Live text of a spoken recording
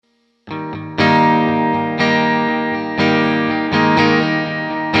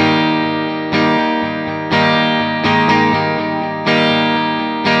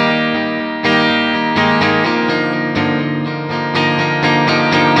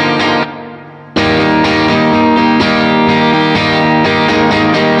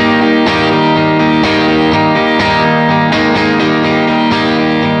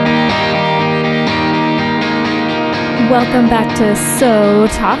Welcome back to So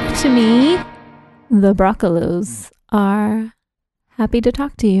Talk to Me. The Broccolos are happy to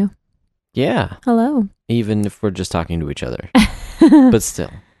talk to you. Yeah. Hello. Even if we're just talking to each other. But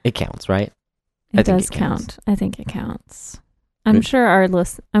still, it counts, right? It does count. I think it counts. I'm sure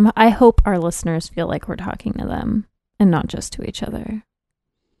I hope our listeners feel like we're talking to them and not just to each other.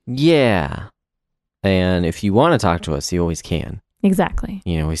 Yeah. And if you want to talk to us, you always can. Exactly.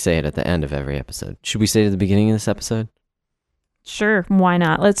 You know, we say it at the end of every episode. Should we say it at the beginning of this episode? Sure. Why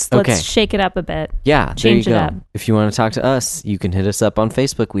not? Let's shake it up a bit. Yeah. Change there you it go. up. If you want to talk to us, you can hit us up on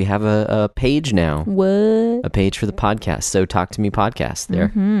Facebook. We have a page now. What? A page for the podcast. So Talk to Me Podcast there.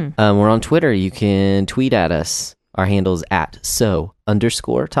 Mm-hmm. We're on Twitter. You can tweet at us. Our handle is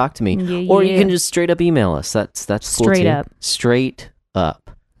 @so_talk to me. Yeah, or you can just straight up email us. That's cool straight too. up. Straight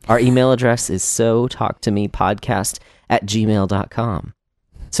up. Our email address is sotalktomepodcast@gmail.com.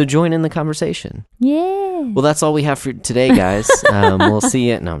 So join in the conversation. Yeah. Well, that's all we have for today, guys. We'll see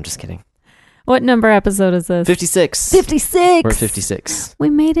you. No, I'm just kidding. What number episode is this? 56. 56. We're 56. We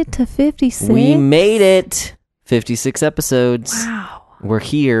made it to 56. We made it. 56 episodes. Wow. We're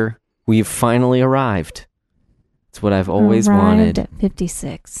here. We've finally arrived. It's what I've always Arrived wanted. at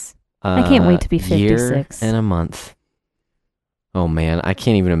 56. I can't wait to be 56. Year and a month. Oh man, I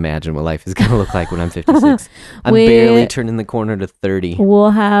can't even imagine what life is going to look like when I'm 56. I'm barely turning the corner to 30.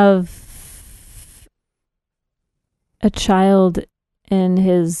 We'll have a child in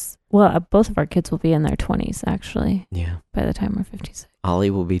his... Well, both of our kids will be in their 20s, actually. Yeah. By the time we're 56.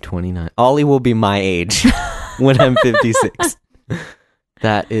 Ollie will be 29. Ollie will be my age when I'm 56.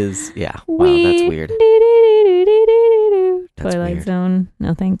 That is, yeah. Wow, that's weird. That's Twilight weird. Zone.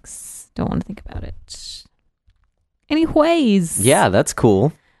 No thanks. Don't want to think about it. Anyways. Yeah, that's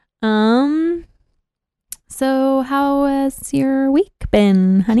cool. So how has your week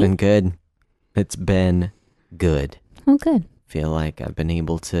been, honey? It's been good. It's been good. Oh, good. Feel like I've been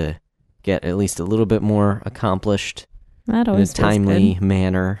able to get at least a little bit more accomplished That in a always feels timely good.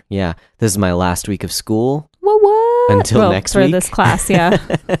 manner. Yeah. This is my last week of school. What? Until next for week. this class, yeah.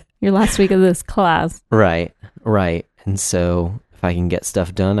 Your last week of this class. Right. And so if I can get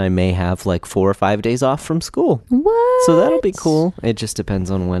stuff done, I may have like 4 or 5 days off from school. What? So that'll be cool. It just depends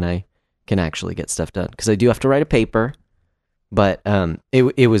on when I can actually get stuff done. Because I do have to write a paper. But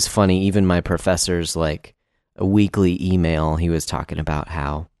it was funny. Even my professor's like a weekly email, he was talking about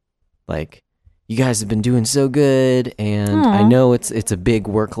how like, you guys have been doing so good, and I know it's a big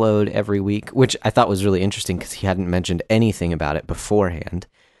workload every week, which I thought was really interesting because he hadn't mentioned anything about it beforehand.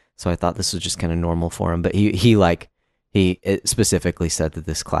 So I thought this was just kind of normal for him. But he specifically said that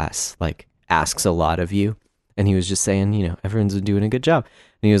this class like asks a lot of you, and he was just saying, you know, everyone's been doing a good job.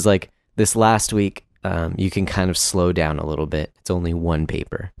 And he was like, this last week, you can kind of slow down a little bit. It's only one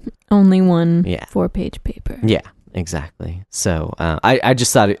paper. Only one 4 4-page paper. Yeah. Exactly. So I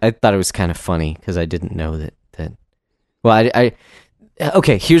just thought it was kind of funny because I didn't know that. Well,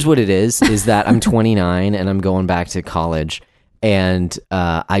 okay. Here's what it is that I'm 29 and I'm going back to college, and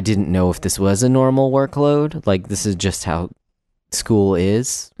I didn't know if this was a normal workload. Like this is just how school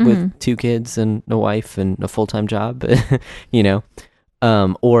is with 2 kids and a wife and a full-time job, you know,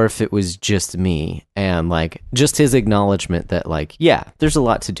 or if it was just me and like just his acknowledgement that like, yeah, there's a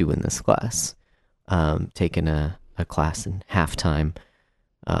lot to do in this class. Taking a class in halftime,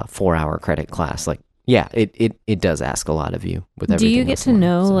 4-hour credit class. Like, yeah, it does ask a lot of you with everything. Do you get to on,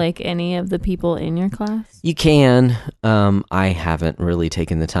 know so. like any of the people in your class? You can. I haven't really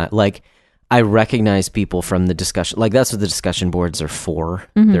taken the time. Like, I recognize people from the discussion. Like, that's what the discussion boards are for.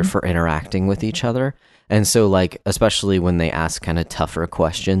 They're for interacting with each other. And so, like, especially when they ask kind of tougher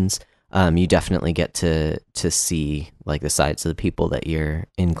questions, you definitely get to see like the sides of the people that you're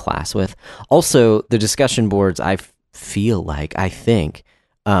in class with. Also, the discussion boards, I think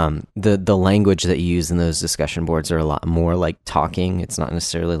the language that you use in those discussion boards are a lot more like talking. It's not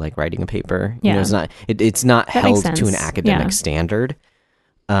necessarily like writing a paper. Yeah. You know, it's not That makes held to an sense. academic standard.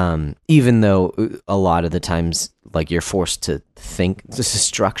 Even though a lot of the times like you're forced to think, to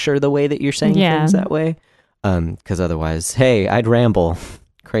structure the way that you're saying things that way. Because otherwise, hey, I'd ramble.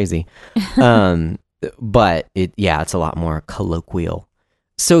 Crazy. But it's a lot more colloquial.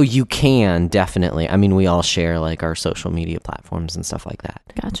 So you can definitely, I mean, we all share like our social media platforms and stuff like that.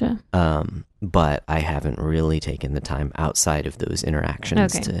 Gotcha. But I haven't really taken the time outside of those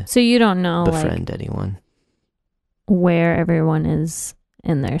interactions to so you don't know befriend anyone. Where everyone is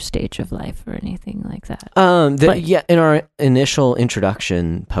in their stage of life or anything like that. In our initial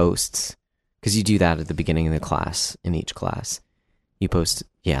introduction posts, because you do that at the beginning of the class, in each class, you post,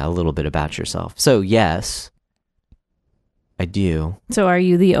 a little bit about yourself. So yes, I do. So are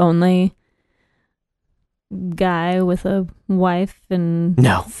you the only guy with a wife and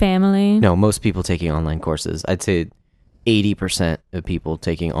No. family. No, most people taking online courses, I'd say 80% of people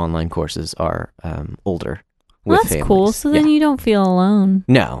taking online courses are older with Well, that's families. cool. So then Yeah. you don't feel alone.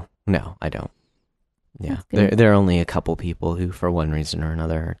 No, I don't. Yeah, That's good. there are only a couple people who, for one reason or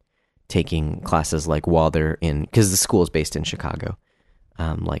another, are taking classes like while they're in, because the school is based in Chicago,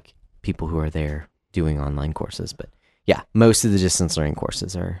 like people who are there doing online courses. But yeah, most of the distance learning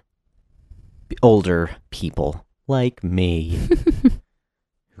courses are older people like me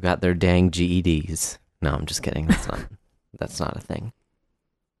who got their dang GEDs. No, I'm just kidding. That's not a thing.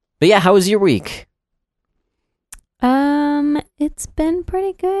 But yeah, how was your week? It's been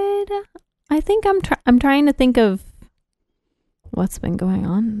pretty good. I think I'm trying to think of what's been going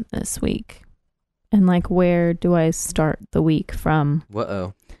on this week and like where do I start the week from.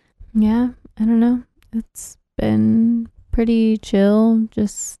 Whoa. Yeah, I don't know. It's been pretty chill.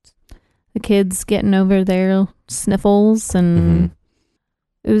 Just the kids getting over their sniffles, and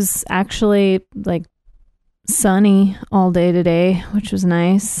it was actually like sunny all day today, which was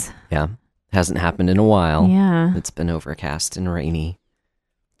nice. Yeah, hasn't happened in a while. Yeah. It's been overcast and rainy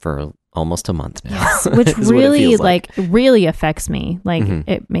for almost a month now. Yes, which is what it really feels really affects me. Like Mhm.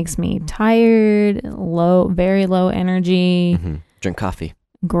 it makes me tired, very low energy, Drink coffee.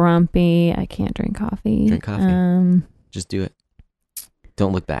 grumpy. I can't drink coffee. Drink coffee. Just do it.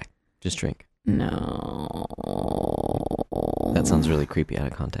 Don't look back. Just drink. No. That sounds really creepy out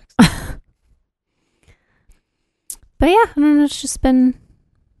of context. But yeah, I don't know. It's just been,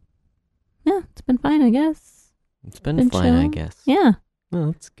 it's been fine, I guess. It's been Been fine, I chill. guess. Yeah,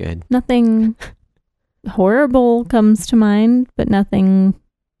 Well, that's good. nothing horrible comes to mind, but nothing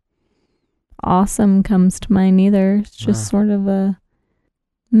awesome comes to mind either. It's just sort of a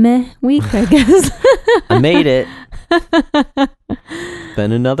meh week, I guess. I made it.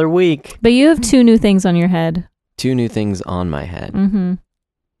 Been another week. But you have 2 new things on your head. 2 new things on my head. Mm-hmm.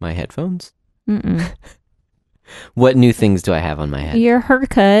 My headphones? Mm-mm. What new things do I have on my head? Your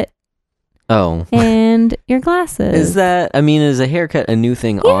haircut Oh. and your glasses. Is a haircut a new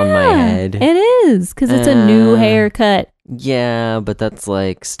thing on my Yeah, head? It is, because it's a new haircut. Yeah, but that's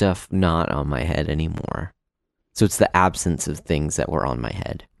like stuff not on my head anymore. So it's the absence of things that were on my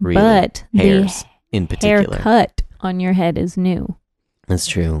head. Really. But hairs in the particular. haircut on your head is new. That's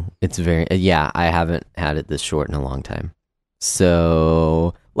true. It's very, I haven't had it this short in a long time.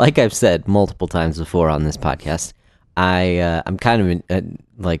 So, like I've said multiple times before on this podcast, I'm kind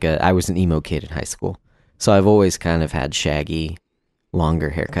of I was an emo kid in high school. So I've always kind of had shaggy, longer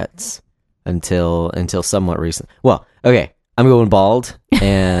haircuts until somewhat recent. Well, okay, I'm going bald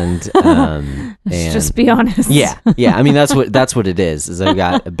and, Let's just be honest. yeah. I mean, that's what it is I've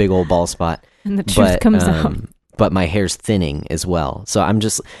got a big old bald spot. And the truth comes out. But my hair's thinning as well. So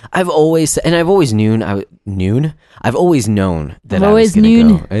I've always known that I've I was always going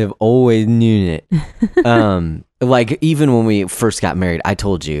known. to go. I've always known it. Like even when we first got married, I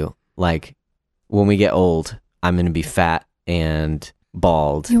told you, like, when we get old, I'm going to be fat and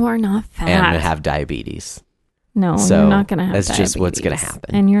bald You are not fat. and I'm going to have diabetes. No, So you're not going to have that's just what's gonna diabetes.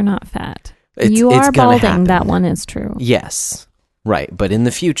 happen. And you're not fat. It's you are gonna balding. happen. That one is true. Yes. Right. But in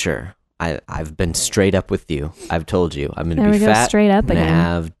the future, I've been straight up with you. I've told you I'm going to There be we go, fat. straight up I'm going to again.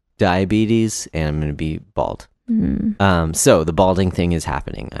 have diabetes and I'm going to be bald. Mm. So the balding thing is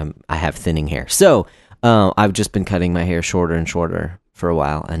happening. I have thinning hair. So I've just been cutting my hair shorter and shorter for a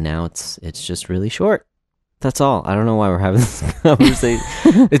while, and now it's just really short. That's all. I don't know why we're having this conversation.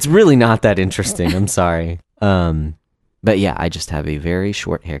 It's really not that interesting. I'm sorry. But yeah, I just have a very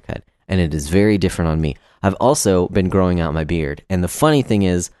short haircut, and it is very different on me. I've also been growing out my beard, and the funny thing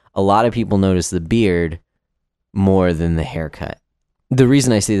is, a lot of people notice the beard more than the haircut. The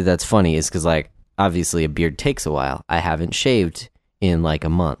reason I say that that's funny is because, like, obviously a beard takes a while. I haven't shaved in like a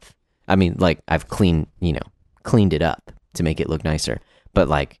month. I mean, like, I've cleaned it up to make it look nicer. But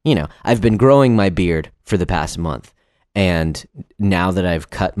like, I've been growing my beard for the past month. And now that I've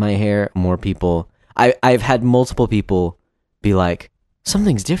cut my hair, more people, I've had multiple people be like,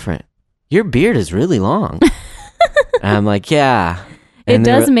 something's different. Your beard is really long. And I'm like, yeah. It And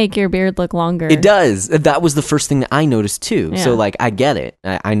does make your beard look longer. It does. That was the first thing that I noticed too. Yeah. So like, I get it.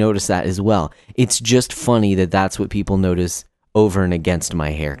 I noticed that as well. It's just funny that that's what people notice over and against my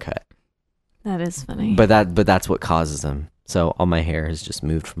haircut. That is funny. But that's what causes them. So all my hair has just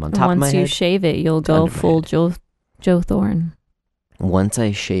moved from on top of my Once you head. shave it, you'll go under my full head. Joe Thorne. Once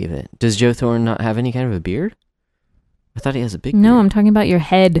I shave it. Does Joe Thorne not have any kind of a beard? I thought he has a big No, beard. I'm talking about your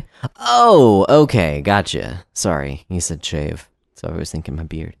head. Oh, okay. Gotcha. Sorry. You said shave. So I was thinking my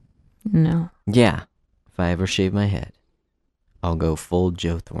beard. No. Yeah. If I ever shave my head. I'll go full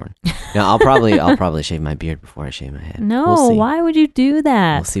Joe Thorne. No, I'll probably shave my beard before I shave my head. No, We'll see. why would you do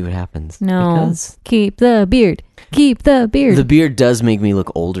that? We'll see what happens. No, Because keep the beard. Keep the beard. the beard does make me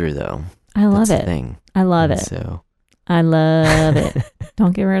look older, though. I love That's it. the thing. I love And it. So, I love it.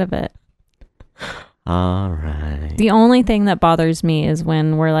 Don't get rid of it. all right. The only thing that bothers me is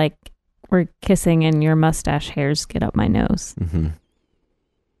when we're kissing and your mustache hairs get up my nose. Mm-hmm.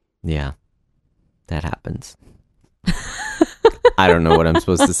 Yeah, that happens. I don't know what I'm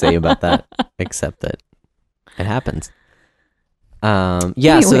supposed to say about that, except that it happens. Yeah,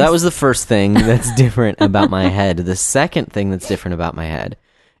 so that Anyways. was the first thing that's different about my head. The second thing that's different about my head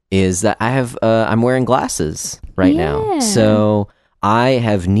is that I'm wearing glasses right now. Yeah. So I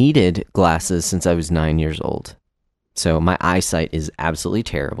have needed glasses since I was 9 years old. So my eyesight is absolutely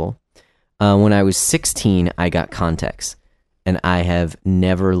terrible. When I was 16, I got contacts, and I have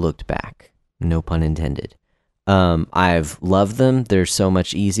never looked back. No pun intended. I've loved them. They're so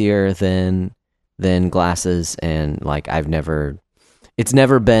much easier than glasses, and it's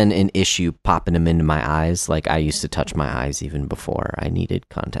never been an issue popping them into my eyes. Like, I used to touch my eyes even before I needed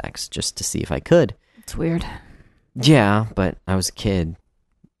contacts just to see if I could. It's weird. Yeah, but I was a kid.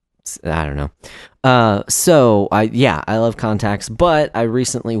 I don't know. So I love contacts, but I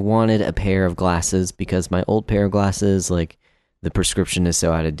recently wanted a pair of glasses because my old pair of glasses, like, the prescription is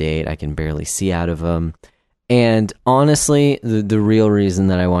so out of date, I can barely see out of them. And honestly, the real reason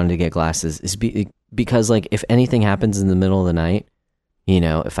that I wanted to get glasses is because, like, if anything happens in the middle of the night,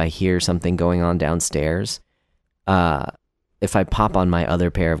 if I hear something going on downstairs, if I pop on my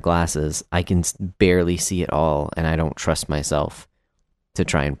other pair of glasses, I can barely see it all, and I don't trust myself to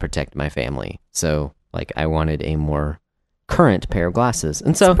try and protect my family. So, like, I wanted a more current pair of glasses.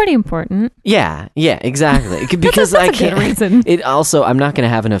 And so, It's pretty important. yeah, exactly. Because That's I a good can't. reason. It also, I'm not going to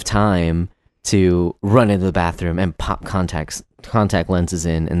have enough time to run into the bathroom and pop contact lenses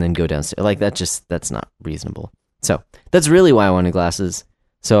in and then go downstairs. Like, that's not reasonable. So that's really why I wanted glasses.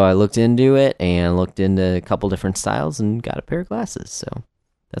 So I looked into it and looked into a couple different styles and got a pair of glasses. So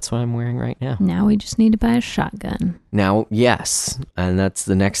that's what I'm wearing right now. Now we just need to buy a shotgun. Now, yes, and that's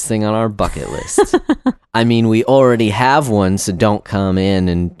the next thing on our bucket list. I mean, we already have one, so don't come in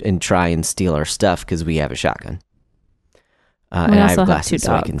and try and steal our stuff because we have a shotgun. And I have glasses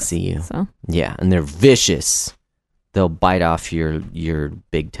so I can see you. So. Yeah, and they're vicious. They'll bite off your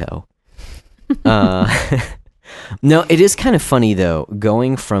big toe. No, it is kind of funny, though,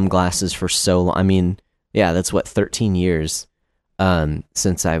 going from glasses for so long. I mean, yeah, that's 13 years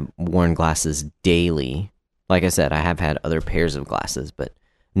since I've worn glasses daily. Like I said, I have had other pairs of glasses, but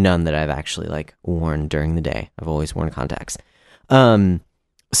none that I've actually, like, worn during the day. I've always worn contacts.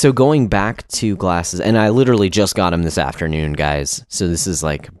 So going back to glasses, and I literally just got them this afternoon, guys. So this is,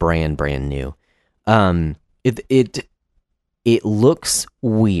 like, brand new. It looks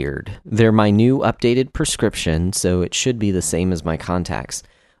weird. They're my new updated prescription, so it should be the same as my contacts.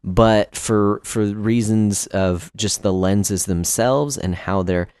 But for reasons of just the lenses themselves and how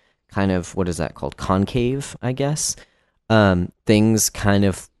they're kind of, what is that called? Concave, I guess. Things kind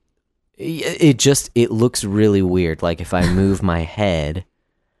of, it looks really weird. Like, if I move my head,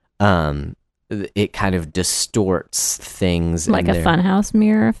 it kind of distorts things. Like a funhouse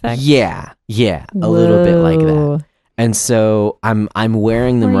mirror effect? Yeah, a little bit like that. Whoa. And so I'm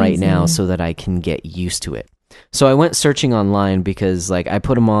wearing them right Crazy. now so that I can get used to it. So I went searching online because, like, I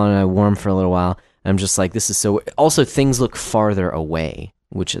put them on and I wore them for a little while. And I'm just like, this is so... Also, things look farther away,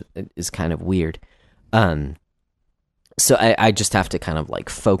 which is kind of weird. So I just have to kind of, like,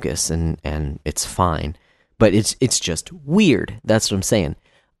 focus and it's fine. But it's just weird. That's what I'm saying.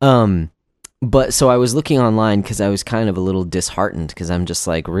 But so I was looking online because I was kind of a little disheartened because I'm just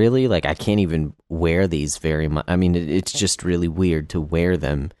like, really? Like, I can't even wear these very much. I mean, it's just really weird to wear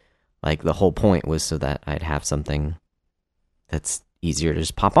them. Like, the whole point was so that I'd have something that's easier to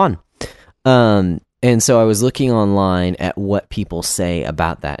just pop on. And so I was looking online at what people say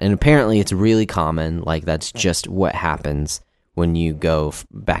about that. And apparently it's really common. Like, that's just what happens when you go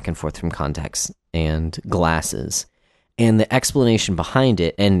back and forth from contacts and glasses. And the explanation behind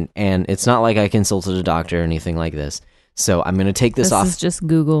it, and it's not like I consulted a doctor or anything like this. So I'm going to take this off. This is just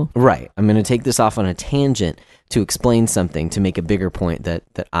Google. Right. I'm going to take this off on a tangent to explain something, to make a bigger point that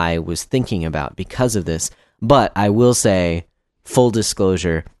I was thinking about because of this. But I will say, full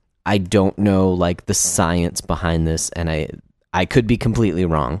disclosure, I don't know, like, the science behind this, and I could be completely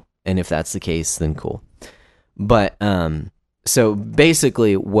wrong. And if that's the case, then cool. But so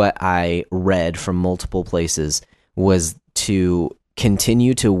basically what I read from multiple places was to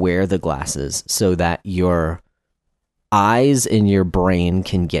continue to wear the glasses so that your eyes and your brain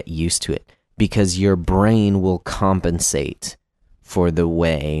can get used to it, because your brain will compensate for the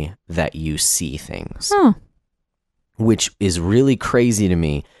way that you see things. Oh. Which is really crazy to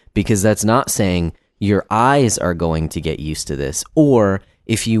me, because that's not saying your eyes are going to get used to this, or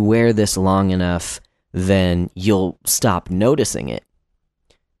if you wear this long enough, then you'll stop noticing it.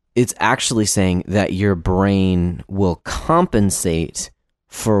 It's actually saying that your brain will compensate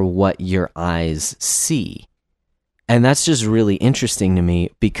for what your eyes see. And that's just really interesting to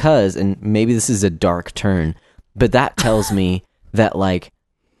me because, and maybe this is a dark turn, but that tells me that, like,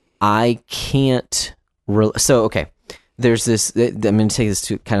 I can't... okay, there's this... I'm going to take this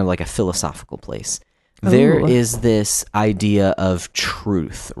to kind of like a philosophical place. There is this idea of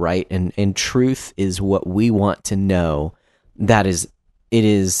truth, right? And truth is what we want to know. It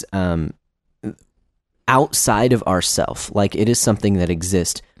is outside of ourself. Like, it is something that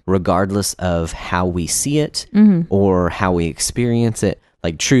exists regardless of how we see it or how we experience it.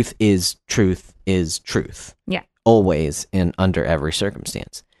 Like, truth is truth is truth. Yeah. Always and under every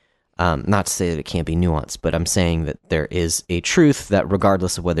circumstance. Not to say that it can't be nuanced, but I'm saying that there is a truth that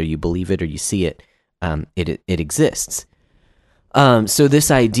regardless of whether you believe it or you see it, it exists. So this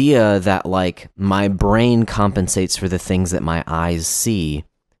idea that, like, my brain compensates for the things that my eyes see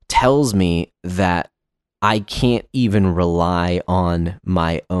tells me that I can't even rely on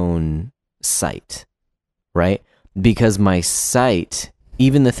my own sight, right? Because my sight,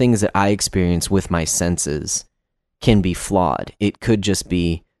 even the things that I experience with my senses, can be flawed. It could just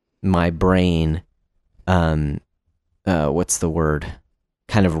be my brain, what's the word?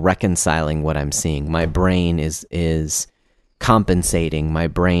 Kind of reconciling what I'm seeing. My brain is compensating. My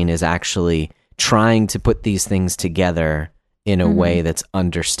brain is actually trying to put these things together in a way that's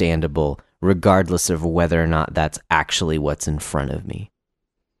understandable, regardless of whether or not that's actually what's in front of me.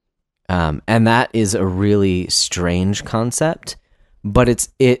 And that is a really strange concept, but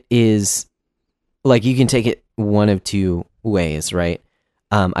it is like, you can take it one of two ways, right?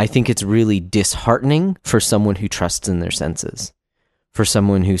 I think it's really disheartening for someone who trusts in their senses. For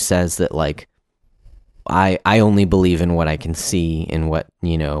someone who says that, like, I only believe in what I can see and what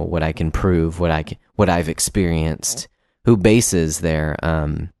I can prove, what I've experienced, who bases their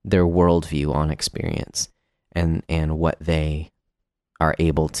worldview on experience and what they are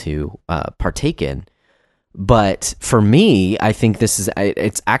able to partake in. But for me, I think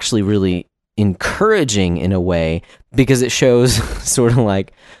it's actually really encouraging in a way, because it shows sort of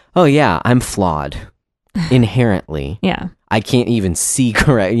like, oh yeah, I'm flawed inherently. Yeah. I can't even see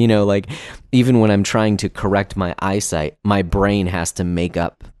correct, like, even when I'm trying to correct my eyesight, my brain has to make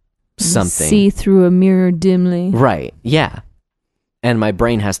up something. See through a mirror dimly. Right, yeah. And my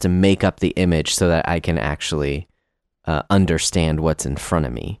brain has to make up the image so that I can actually understand what's in front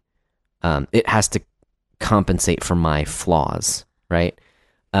of me. It has to compensate for my flaws, right?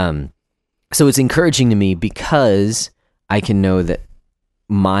 So it's encouraging to me because I can know that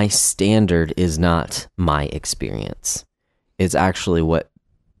my standard is not my experience. It's actually what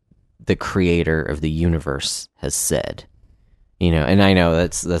the creator of the universe has said. And I know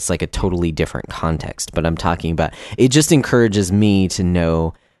that's like a totally different context, but I'm talking about, it just encourages me to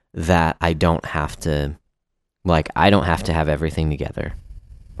know that I don't have to have everything together,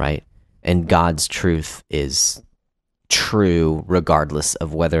 right? And God's truth is true regardless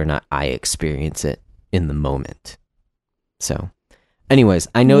of whether or not I experience it in the moment. So, anyways,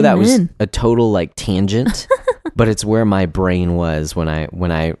 I know that was a total, like, tangent, but it's where my brain was when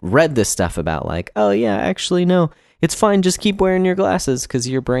I read this stuff about, like, oh yeah, actually no, it's fine, just keep wearing your glasses because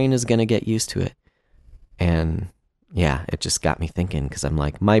your brain is going to get used to it. And yeah, it just got me thinking, because I'm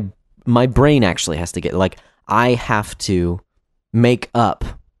like, my brain actually has to get, like, I have to make up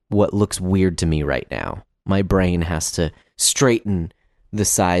what looks weird to me right now. My brain has to straighten the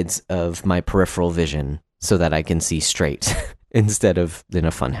sides of my peripheral vision so that I can see straight instead of in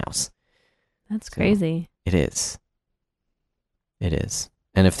a fun house. That's crazy. It is. It is.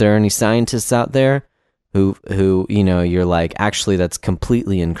 And if there are any scientists out there who you're like, actually, that's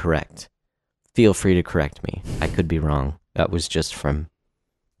completely incorrect, feel free to correct me. I could be wrong. That was just from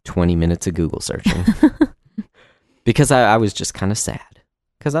 20 minutes of Google searching. Because I was just kind of sad,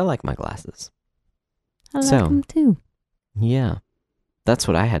 because I like my glasses. I like them too. Yeah. That's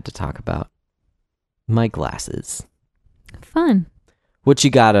what I had to talk about. My glasses. Fun. What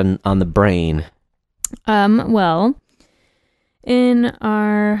you got on the brain? Well, in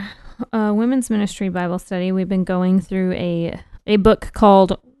our women's ministry Bible study, we've been going through a book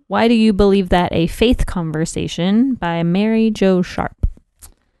called Why Do You Believe That? A Faith Conversation by Mary Jo Sharp.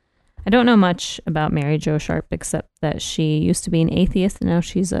 I don't know much about Mary Jo Sharp except that she used to be an atheist and now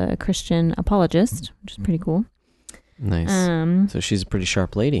she's a Christian apologist, which is pretty cool. Nice. So she's a pretty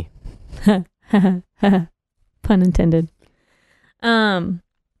sharp lady. Pun intended. But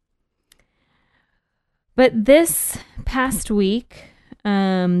this past week,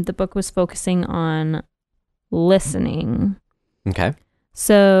 the book was focusing on listening. Okay.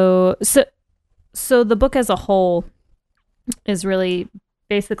 So the book as a whole is really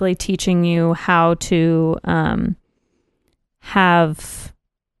basically teaching you how to have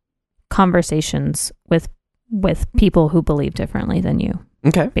conversations with people who believe differently than you.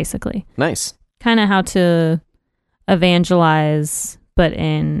 Okay. Basically. Nice. Kind of how to evangelize, but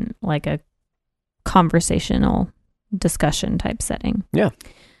in like a conversational discussion type setting. Yeah.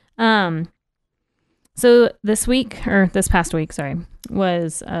 So this past week,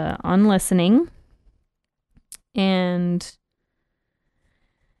 was on listening, and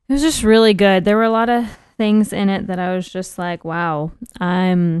it was just really good. There were a lot of things in it that I was just like, wow,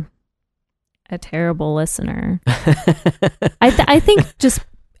 I'm a terrible listener. I think just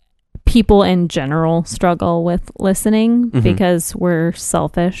people in general struggle with listening because we're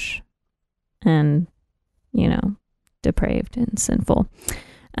selfish and, depraved and sinful.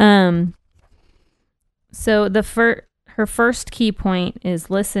 So her first key point is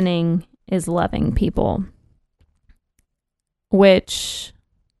listening is loving people, which,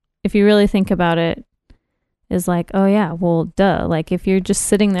 if you really think about it, is like, oh yeah, well, duh. Like if you're just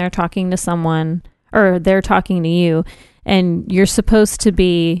sitting there talking to someone, or they're talking to you, and you're supposed to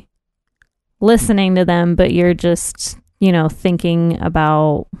be listening to them, but you're just, thinking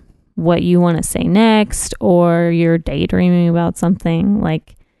about what you want to say next, or you're daydreaming about something,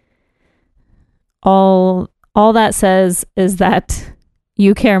 like all that says is that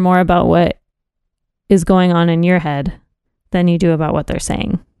you care more about what is going on in your head than you do about what they're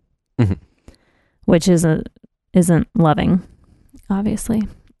saying, which isn't loving, obviously.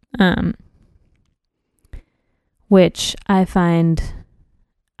 Which I find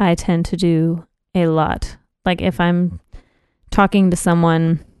I tend to do a lot. Like if I'm talking to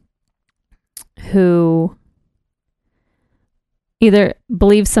someone who either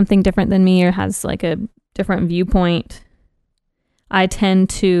believes something different than me or has like a different viewpoint, I tend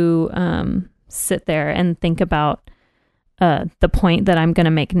to sit there and think about the point that I'm going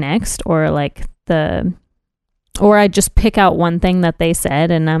to make next, or I just pick out one thing that they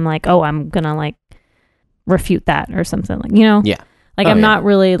said and I'm like, oh, I'm going to like refute that or something, like, Yeah. Like I'm not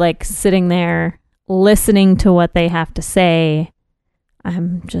really like sitting there listening to what they have to say.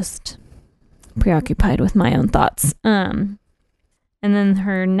 I'm just preoccupied with my own thoughts. And then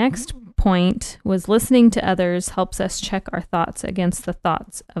her next point was listening to others helps us check our thoughts against the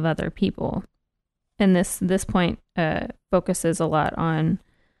thoughts of other people. And this point focuses a lot on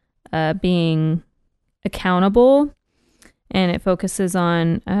being accountable, and it focuses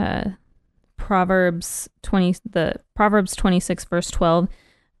on Proverbs 26 verse 12.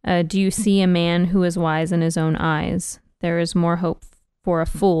 Do you see a man who is wise in his own eyes? There is more hope for a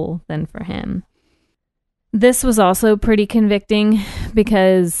fool than for him. This was also pretty convicting,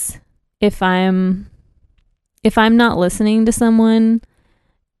 because if I'm not listening to someone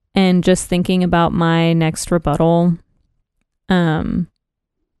and just thinking about my next rebuttal, then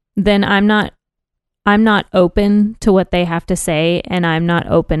I'm not open to what they have to say, and I'm not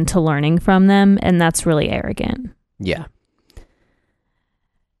open to learning from them, and that's really arrogant. Yeah.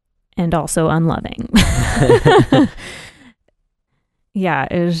 And also unloving. Yeah,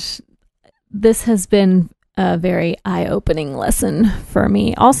 this has been a very eye-opening lesson for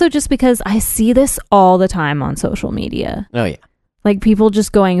me. Also just because I see this all the time on social media. Oh, yeah. Like people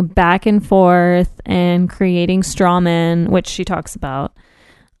just going back and forth and creating straw men, which she talks about.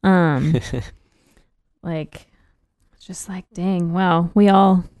 Like, just like, dang, wow, we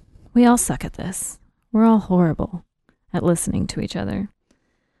all suck at this. We're all horrible at listening to each other.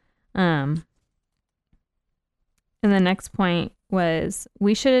 And the next point was,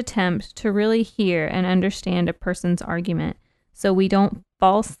 we should attempt to really hear and understand a person's argument so we don't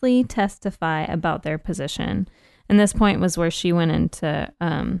falsely testify about their position. And this point was where she went into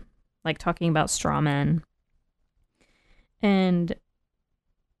like talking about straw men. And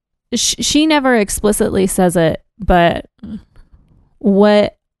she never explicitly says it, but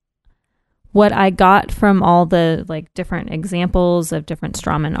what I got from all the like different examples of different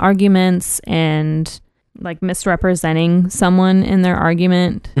straw man arguments and like misrepresenting someone in their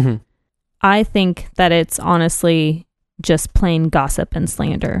argument, I think that it's honestly just plain gossip and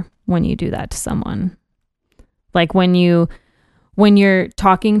slander when you do that to someone. Like when you're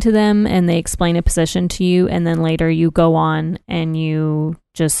talking to them and they explain a position to you, and then later you go on and you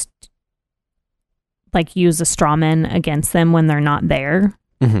just like use a straw man against them when they're not there,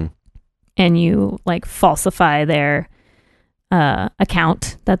 and you like falsify their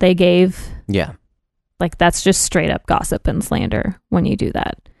account that they gave. Yeah. Like, that's just straight up gossip and slander when you do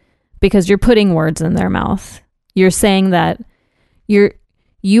that, because you're putting words in their mouth. You're saying that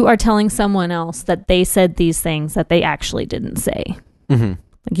you are telling someone else that they said these things that they actually didn't say. Mm-hmm.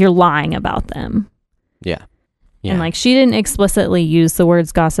 Like, you're lying about them. Yeah. And like, she didn't explicitly use the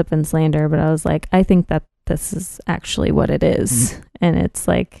words gossip and slander, but I was like, I think that this is actually what it is. Mm-hmm. And it's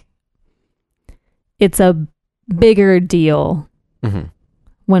like, it's a bigger deal mm-hmm.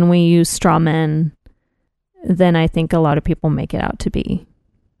 when we use straw men than I think a lot of people make it out to be.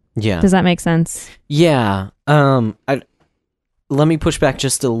 Yeah. Does that make sense? Yeah. Let me push back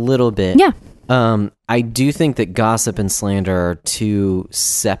just a little bit. Yeah. I do think that gossip and slander are two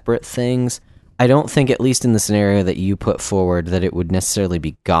separate things. I don't think, at least in the scenario that you put forward, that it would necessarily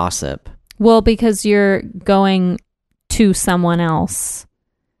be gossip. Well, because you're going to someone else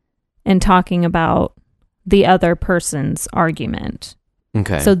and talking about the other person's argument.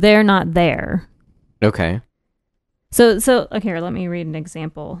 Okay. So they're not there. Okay. So okay, here, let me read an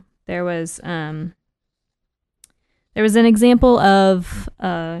example. There was an example of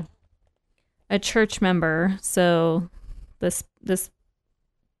a church member. So this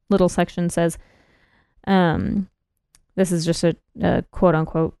little section says, this is just a quote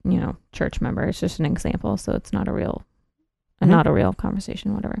unquote, church member. It's just an example, so it's not a real, not a real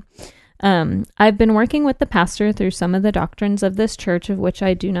conversation, whatever. I've been working with the pastor through some of the doctrines of this church of which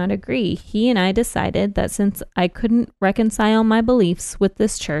I do not agree. He and I decided that since I couldn't reconcile my beliefs with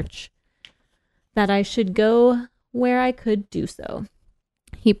this church, that I should go where I could do so.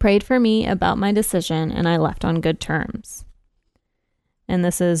 He prayed for me about my decision, and I left on good terms. And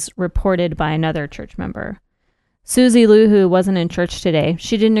this is reported by another church member. Susie Lou, who wasn't in church today,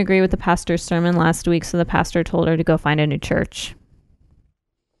 she didn't agree with the pastor's sermon last week, so the pastor told her to go find a new church.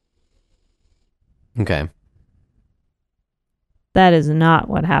 Okay. That is not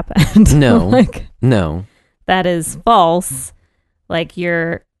what happened. No. No. That is false. Like,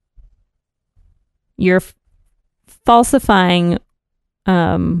 you're falsifying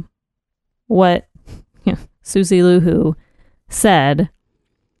what Susie Lou who said.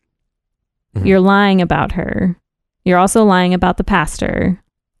 Mm-hmm. You're lying about her. You're also lying about the pastor.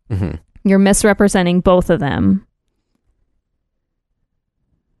 Mm-hmm. You're misrepresenting both of them.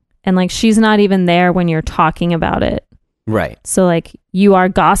 And like, she's not even there when you're talking about it. Right. So like, you are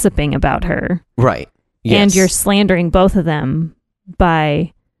gossiping about her. Right. Yes. And you're slandering both of them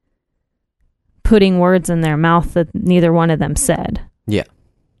by putting words in their mouth that neither one of them said. Yeah.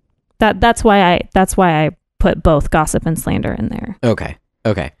 That's why I put both gossip and slander in there. Okay.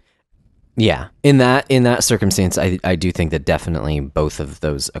 Yeah. In that circumstance, I do think that definitely both of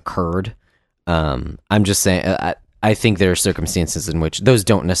those occurred. I'm just saying, I think there are circumstances in which those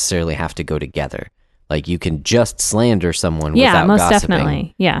don't necessarily have to go together. Like, you can just slander someone without most gossiping.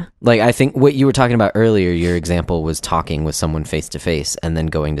 Definitely. Yeah. Like, I think what you were talking about earlier, your example was talking with someone face to face and then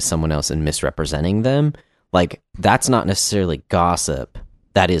going to someone else and misrepresenting them. Like, that's not necessarily gossip.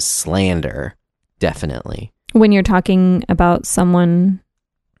 That is slander. Definitely. When you're talking about someone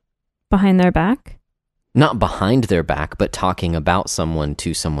behind their back? Not behind their back, but talking about someone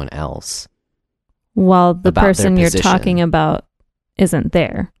to someone else. While the person you're talking about isn't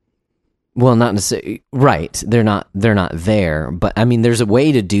there. Well, not necessarily. Right. They're not there. But I mean, there's a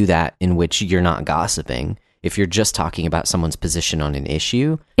way to do that in which you're not gossiping. If you're just talking about someone's position on an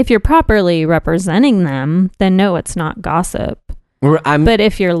issue. If you're properly representing them, then no, it's not gossip. But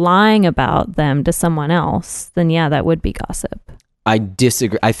if you're lying about them to someone else, then yeah, that would be gossip. I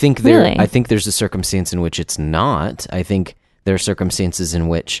disagree. I think there's a circumstance in which it's not. I think there are circumstances in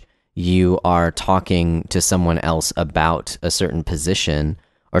which you are talking to someone else about a certain position,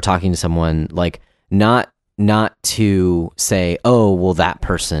 or talking to someone, like, not to say, oh, well, that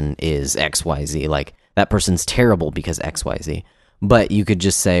person is XYZ, like, that person's terrible because XYZ. But you could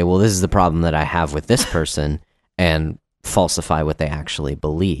just say, well, this is the problem that I have with this person, and falsify what they actually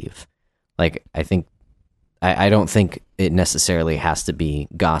believe. Like, I don't think it necessarily has to be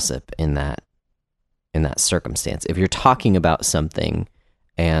gossip in that circumstance. If you're talking about something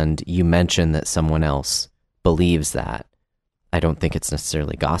and you mention that someone else believes that, I don't think it's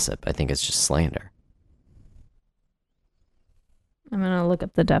necessarily gossip. I think it's just slander. I'm going to look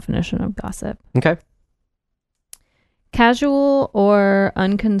up the definition of gossip. Okay. Casual or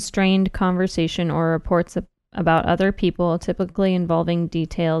unconstrained conversation or reports about other people, typically involving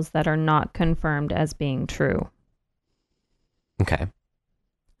details that are not confirmed as being true. Okay.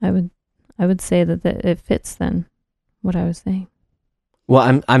 I would say that it fits then what I was saying.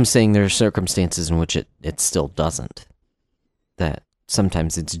 Well, I'm saying there are circumstances in which it still doesn't. That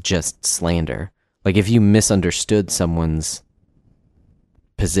sometimes it's just slander. Like, if you misunderstood someone's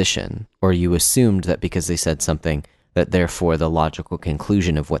position, or you assumed that because they said something, that therefore the logical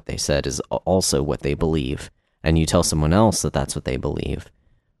conclusion of what they said is also what they believe, and you tell someone else that that's what they believe.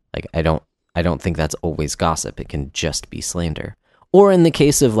 Like, I don't think that's always gossip. It can just be slander. Or in the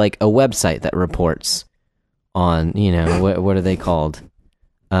case of like a website that reports on, what are they called?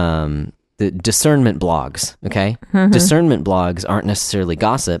 The discernment blogs, okay? Mm-hmm. Discernment blogs aren't necessarily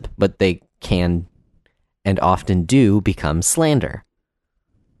gossip, but they can and often do become slander.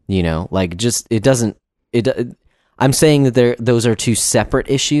 Like, just, I'm saying that those are two separate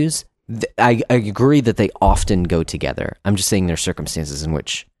issues. I agree that they often go together. I'm just saying there's circumstances in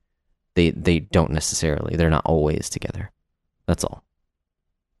which they don't necessarily, they're not always together. That's all.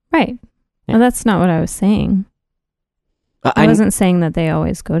 Right. Yeah. Well, that's not what I was saying. I wasn't saying that they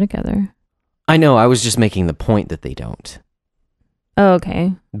always go together. I know. I was just making the point that they don't. Oh,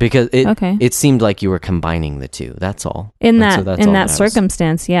 okay. Because it seemed like you were combining the two. That's all. In that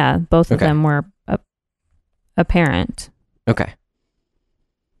circumstance, yeah, both of them were apparent. Okay.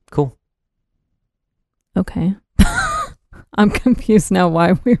 Cool. Okay. I'm confused now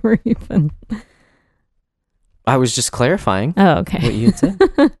why we were even... I was just clarifying. Oh, okay. What you had said.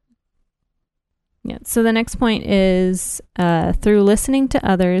 Yeah. So the next point is, through listening to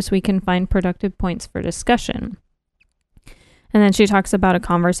others, we can find productive points for discussion. And then she talks about a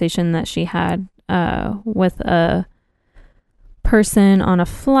conversation that she had with a person on a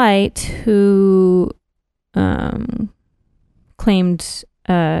flight who claimed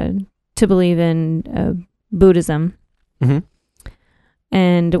to believe in Buddhism. Mm-hmm.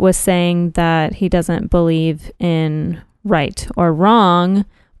 And was saying that he doesn't believe in right or wrong.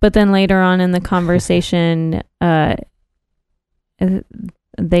 But then later on in the conversation, they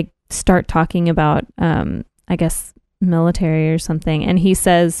start talking about, I guess, military or something. And he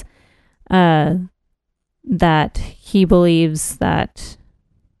says that he believes that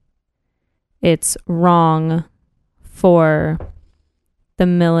it's wrong for the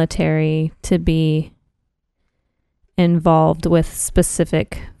military to be involved with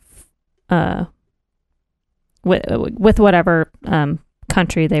specific, with whatever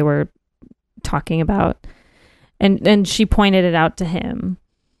country they were talking about, and she pointed it out to him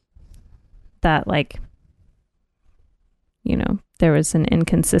that, like, there was an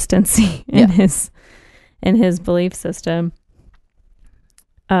inconsistency in his belief system,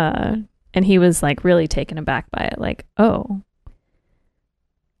 and he was like really taken aback by it, like, oh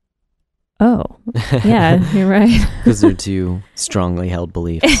yeah, you're right. Because they're two strongly held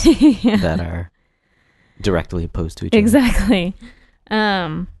beliefs that are directly opposed to each other. Exactly.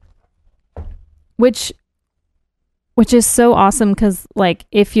 Which is so awesome, because, like,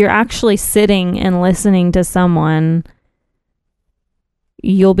 if you're actually sitting and listening to someone,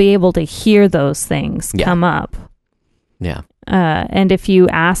 you'll be able to hear those things come up. Yeah. And if you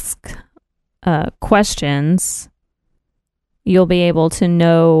ask questions, you'll be able to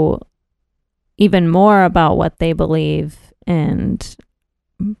know even more about what they believe, and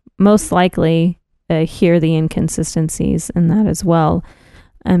most likely hear the inconsistencies in that as well,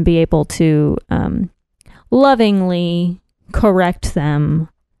 and be able to lovingly correct them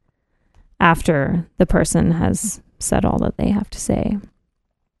after the person has said all that they have to say.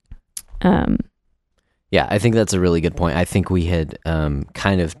 Yeah, I think that's a really good point. I think we had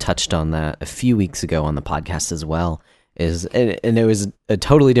kind of touched on that a few weeks ago on the podcast as well. And it was a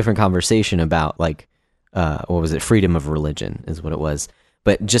totally different conversation about, like, what was it? Freedom of religion is what it was.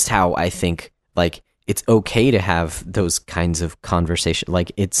 But just how I think, like, it's okay to have those kinds of conversation.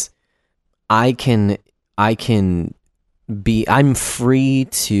 Like, I'm free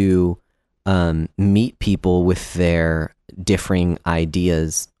to meet people with their differing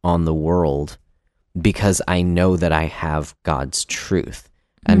ideas on the world, because I know that I have God's truth.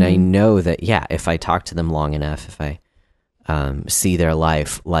 And I know that, if I talk to them long enough, if I see their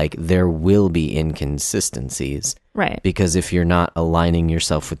life, like, there will be inconsistencies. Right. Because if you're not aligning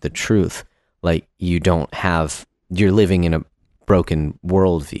yourself with the truth, like, you're living in a broken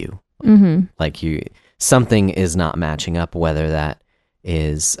worldview. Mm-hmm. Like, something is not matching up, whether that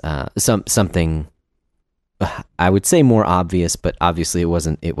is something, I would say, more obvious, but obviously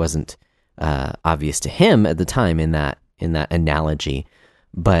it wasn't obvious to him at the time in that analogy,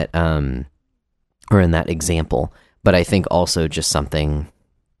 but or in that example. But I think also just something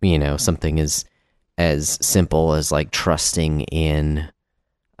as simple as, like, trusting in,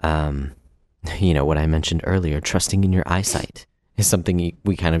 what I mentioned earlier, trusting in your eyesight is something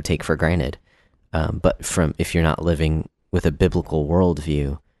we kind of take for granted. But if you're not living with a biblical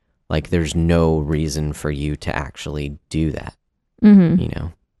worldview, like, there's no reason for you to actually do that. Mm-hmm.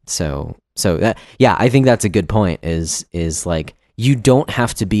 So that, I think that's a good point, is like, you don't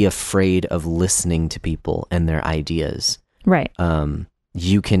have to be afraid of listening to people and their ideas. Right.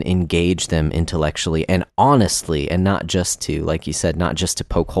 You can engage them intellectually and honestly, and not just to, like you said, not just to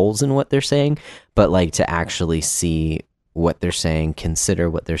poke holes in what they're saying, but like to actually see what they're saying, consider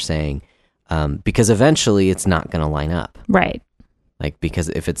what they're saying, because eventually it's not going to line up. Right. Like, because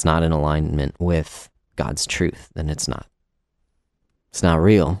if it's not in alignment with God's truth, then it's not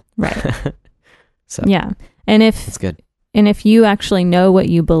real. Right. So yeah. And it's good. And if you actually know what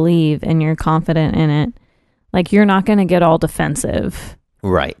you believe and you're confident in it, like, you're not going to get all defensive.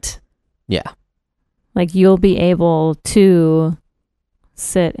 Right. Yeah. Like, you'll be able to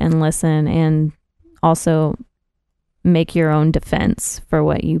sit and listen and also make your own defense for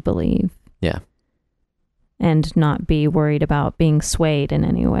what you believe. Yeah. And not be worried about being swayed in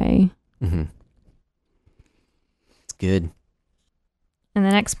any way. Mm-hmm. It's good. And the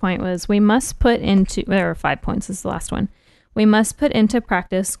next point was, we must put into, there were 5 points, this is the last one. We must put into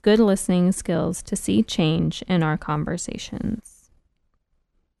practice good listening skills to see change in our conversations.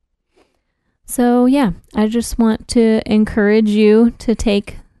 So yeah, I just want to encourage you to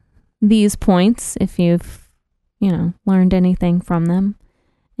take these points, if you've, learned anything from them,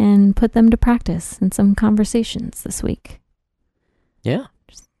 and put them to practice in some conversations this week. Yeah.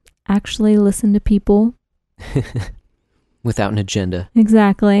 Just actually listen to people. Without an agenda.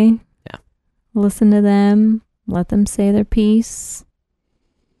 Exactly. Yeah. Listen to them. Let them say their piece.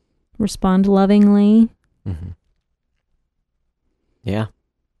 Respond lovingly. Mm-hmm. Yeah,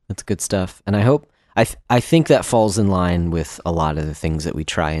 that's good stuff. And I hope, I think that falls in line with a lot of the things that we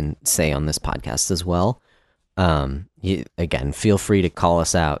try and say on this podcast as well. Again, feel free to call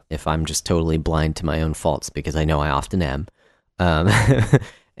us out if I'm just totally blind to my own faults, because I know I often am.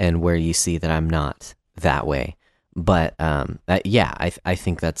 And where you see that I'm not that way. But yeah, I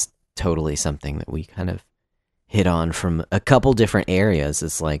think that's totally something that we kind of hit on from a couple different areas.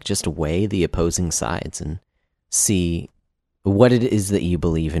 It's like, just weigh the opposing sides and see what it is that you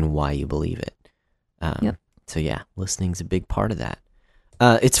believe and why you believe it. Yep. So yeah, listening's a big part of that.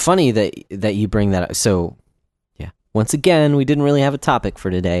 It's funny that you bring that up. So yeah, once again, we didn't really have a topic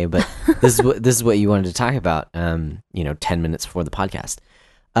for today, but this is what you wanted to talk about. 10 minutes before the podcast.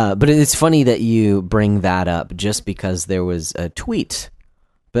 But it's funny that you bring that up, just because there was a tweet,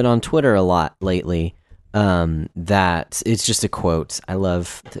 been on Twitter a lot lately, that it's just a quote.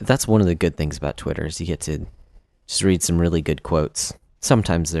 That's one of the good things about Twitter, is you get to just read some really good quotes.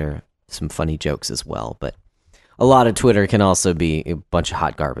 Sometimes there are some funny jokes as well, but a lot of Twitter can also be a bunch of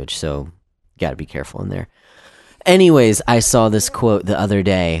hot garbage, so you gotta be careful in there. Anyways, I saw this quote the other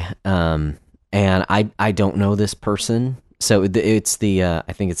day, and I don't know this person. So it's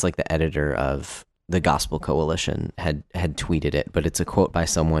I think it's like the editor of the Gospel Coalition had tweeted it, but it's a quote by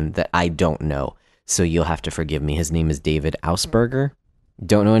someone that I don't know. So you'll have to forgive me. His name is David Ausberger.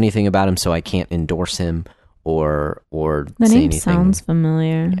 Don't know anything about him, so I can't endorse him or the say name anything. Sounds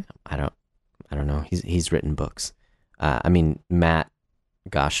familiar. Yeah, I don't know. He's written books. Matt.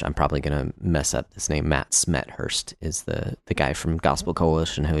 Gosh, I'm probably gonna mess up this name. Matt Smethurst is the guy from Gospel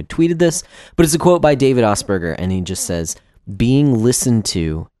Coalition who had tweeted this, but it's a quote by David Ausberger, and he just says, "Being listened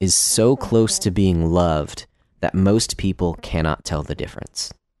to is so close to being loved that most people cannot tell the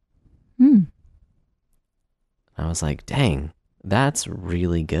difference." I was like, dang, that's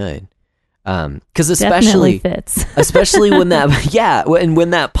really good. Because especially fits. especially when that, yeah,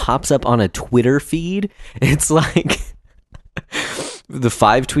 when that pops up on a Twitter feed, it's like the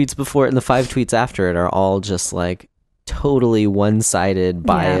 5 tweets before it and the 5 tweets after it are all just like totally one-sided,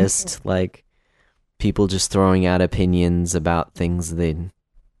 biased, like people just throwing out opinions about things they...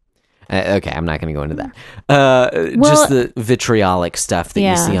 Okay, I'm not going to go into that. Just the vitriolic stuff that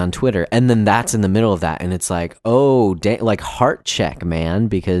you see on Twitter. And then that's in the middle of that. And it's like, oh, like heart check, man,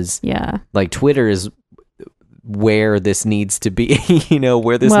 because like Twitter is where this needs to be,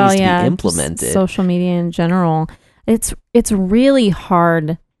 where this needs to be implemented. Social media in general. It's really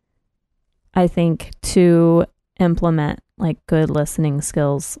hard, I think, to implement like good listening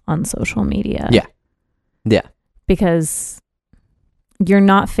skills on social media. Yeah. Because you're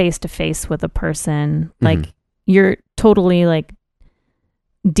not face to face with a person. Like, you're totally like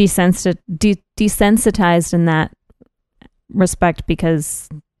desensitized in that respect, because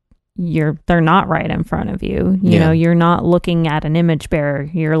they're not right in front of you. You know, you're not looking at an image bearer.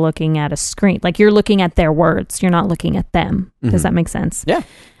 You're looking at a screen. Like, you're looking at their words. You're not looking at them. Does that make sense? Yeah.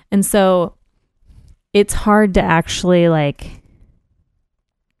 And so it's hard to actually like,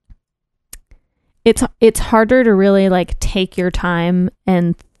 it's harder to really like take your time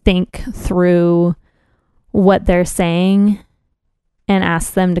and think through what they're saying and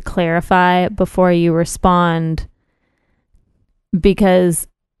ask them to clarify before you respond because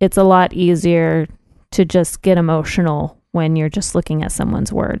it's a lot easier to just get emotional when you're just looking at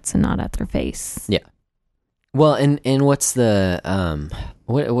someone's words and not at their face. Yeah. Well, and what's the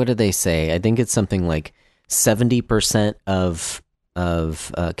what do they say? I think it's something like 70% of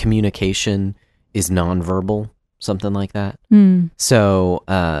communication is nonverbal, something like that. So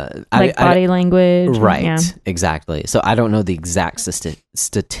like body language, right? Yeah. Exactly. So I don't know the exact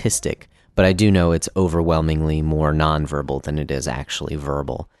statistic, but I do know it's overwhelmingly more nonverbal than it is actually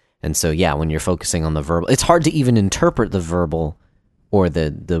verbal. And so, yeah, when you're focusing on the verbal, it's hard to even interpret the verbal or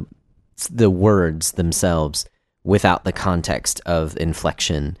the words themselves without the context of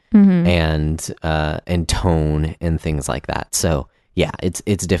inflection and tone and things like that. So, yeah, it's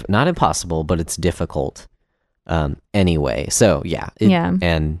not impossible, but it's difficult anyway. So, yeah.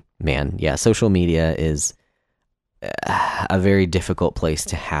 And man, yeah, social media is a very difficult place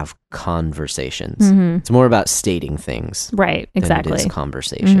to have conversations. It's more about stating things, right? Exactly. Than it is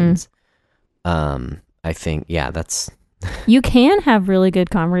conversations. I think, yeah, that's. You can have really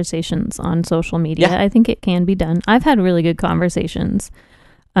good conversations on social media. Yeah. I think it can be done. I've had really good conversations,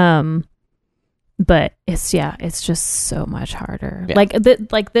 but it's just so much harder. Yeah.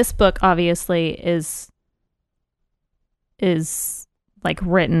 Like this book obviously is like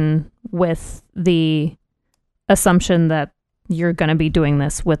written with the assumption that you're going to be doing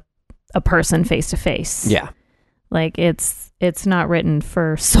this with a person face to face. Yeah. Like it's not written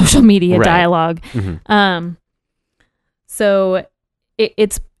for social media Right. dialogue. So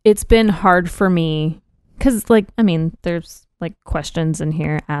it's been hard for me because, like, I mean, there's like questions in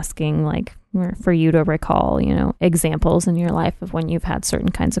here asking like for you to recall, examples in your life of when you've had certain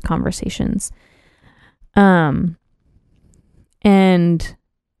kinds of conversations. And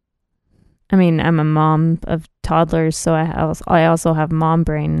I mean, I'm a mom of toddlers, so I also have mom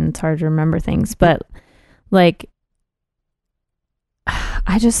brain, and it's hard to remember things. But like,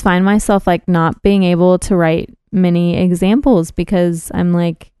 I just find myself like not being able to write many examples because I'm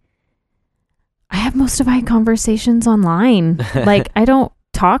like, I have most of my conversations online. Like, I don't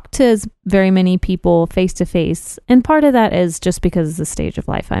talk to very many people face to face, and part of that is just because of the stage of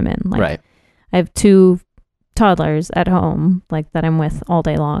life I'm in. Like, Right. I have 2 toddlers at home, like that I'm with all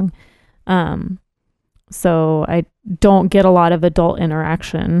day long. So I don't get a lot of adult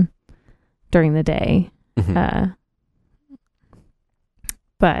interaction during the day.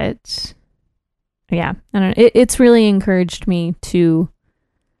 But yeah, I don't know. It's really encouraged me to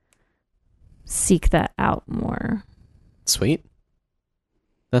seek that out more. Sweet.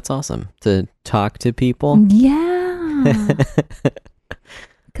 That's awesome. To talk to people. Yeah.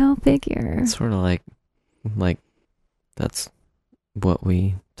 Go figure. Sort of like that's what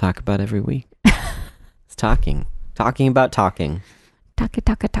we talk about every week. It's talking about talking. Talk.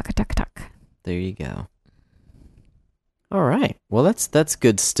 There you go. All right. Well, that's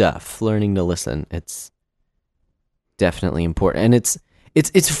good stuff. Learning to listen. It's definitely important. And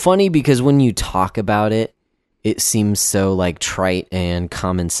it's funny because when you talk about it, it seems so like trite and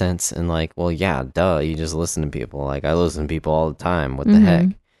common sense and like, well, yeah, duh, you just listen to people. Like, I listen to people all the time. What the heck?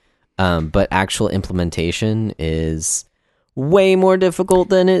 But actual implementation is way more difficult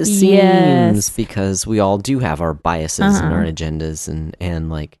than it seems because we all do have our biases and our agendas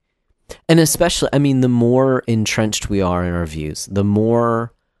and especially, I mean, the more entrenched we are in our views, the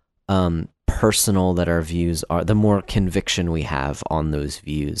more personal that our views are, the more conviction we have on those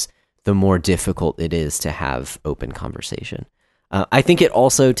views, the more difficult it is to have open conversation. I think it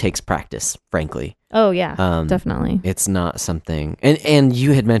also takes practice, frankly. Oh yeah, definitely. It's not something, and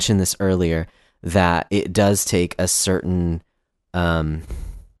you had mentioned this earlier, that it does take a certain, I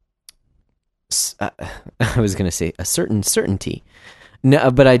was going to say a certain certainty.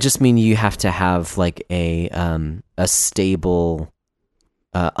 No, but I just mean you have to have like a stable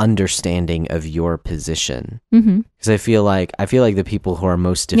understanding of your position. Because I feel like the people who are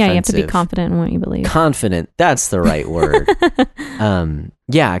most defensive, you have to be confident in what you believe. Confident, that's the right word.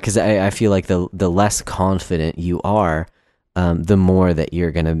 Yeah, because I feel like the less confident you are, the more that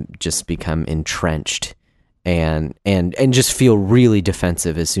you're gonna just become entrenched and just feel really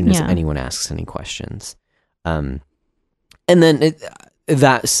defensive as soon as anyone asks any questions. And then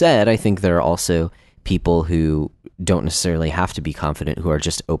that said, I think there are also people who don't necessarily have to be confident, who are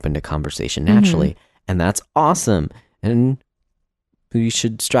just open to conversation naturally, and that's awesome. And you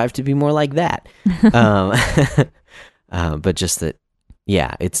should strive to be more like that. But just that,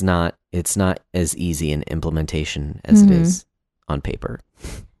 yeah, it's not as easy in implementation as it is on paper.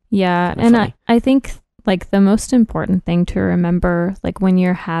 Yeah, and I think like the most important thing to remember, like when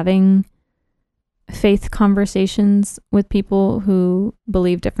you're having faith conversations with people who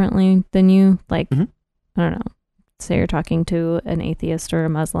believe differently than you, like I don't know, say you're talking to an atheist or a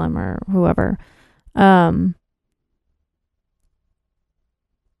Muslim or whoever,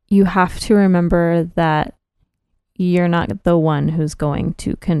 you have to remember that you're not the one who's going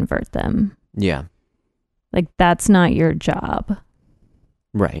to convert them. Yeah. Like, that's not your job.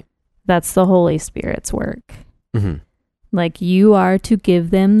 Right. That's the Holy Spirit's work. Mm-hmm. Like, you are to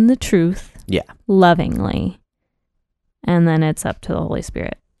give them the truth. Yeah. Lovingly. And then it's up to the Holy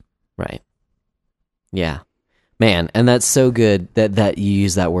Spirit. Right. Yeah. Man, and that's so good that you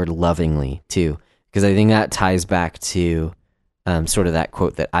use that word lovingly too, because I think that ties back to sort of that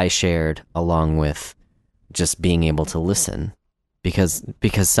quote that I shared, along with just being able to listen, because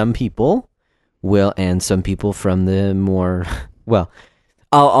some people will, and some people from the more, well,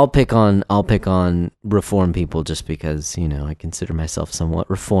 I'll pick on Reformed people just because, you know, I consider myself somewhat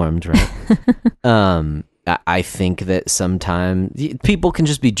Reformed, right? I think that sometimes people can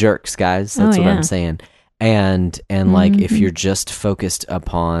just be jerks, guys. That's what I'm saying. And like, if you're just focused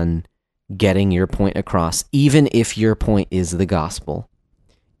upon getting your point across, even if your point is the gospel,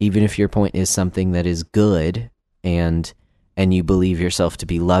 even if your point is something that is good, and you believe yourself to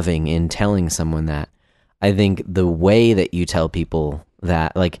be loving in telling someone that, I think the way that you tell people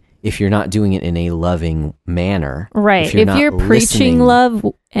that, like, if you're not doing it in a loving manner, right? If you're preaching love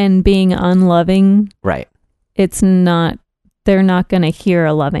and being unloving, right, they're not going to hear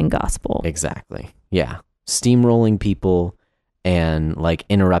a loving gospel. Exactly. Yeah. Steamrolling people and like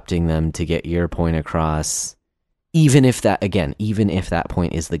interrupting them to get your point across, even if that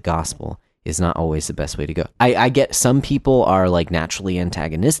point is the gospel, is not always the best way to go. I get some people are like naturally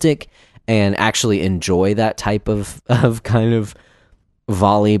antagonistic and actually enjoy that type of kind of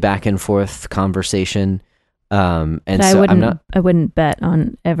volley back and forth conversation. And but so I wouldn't bet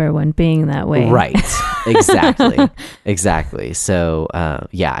on everyone being that way. Right. Exactly. So,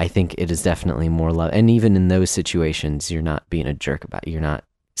 yeah, I think it is definitely more love. And even in those situations, you're not being a jerk about it. You're not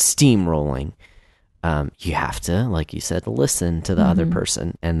steamrolling. You have to, like you said, listen to the other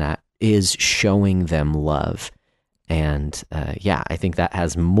person, and that is showing them love. And, yeah, I think that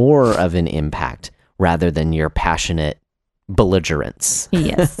has more of an impact rather than your passionate belligerence.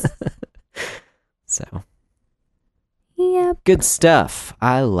 Yes. So. Yep. Good stuff.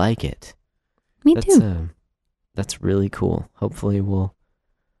 I like it. Me too. That's really cool. Hopefully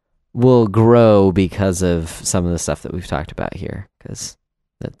we'll grow because of some of the stuff that we've talked about here, because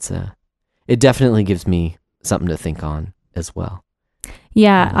that's it definitely gives me something to think on as well.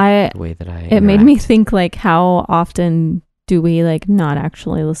 Yeah, the way that I it made me think, like, how often do we like not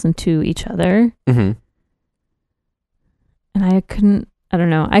actually listen to each other? Mm-hmm. And I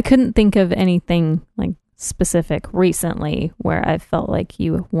couldn't think of anything like specific recently where I felt like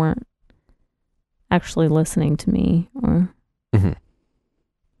you weren't actually listening to me, or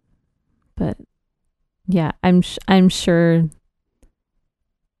but yeah, I'm sure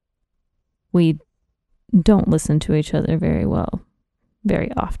we don't listen to each other very well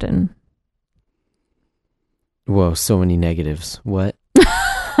very often. Whoa, so many negatives. What?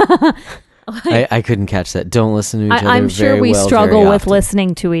 I couldn't catch that. Don't listen to each other. I'm sure we struggle with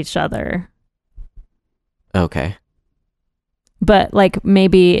listening to each other. Okay. But like,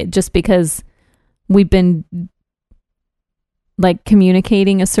 maybe just because we've been like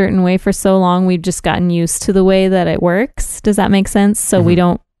communicating a certain way for so long, we've just gotten used to the way that it works. Does that make sense? So we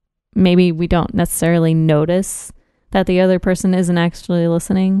don't necessarily notice that the other person isn't actually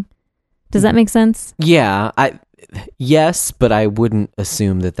listening. Does that make sense? Yeah, yes, but I wouldn't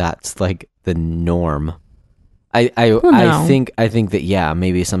assume that that's like the norm. I think that, yeah,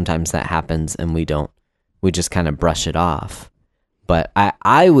 maybe sometimes that happens and we just kind of brush it off. But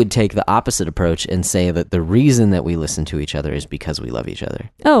I would take the opposite approach and say that the reason that we listen to each other is because we love each other.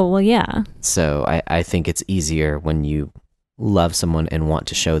 Oh, well, yeah. So I think it's easier when you love someone and want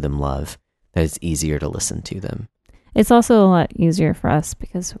to show them love, that it's easier to listen to them. It's also a lot easier for us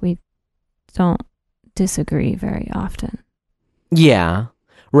because we don't disagree very often. Yeah,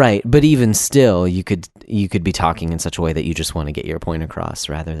 right. But even still, you could be talking in such a way that you just want to get your point across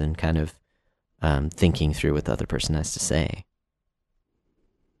rather than kind of thinking through what the other person has to say.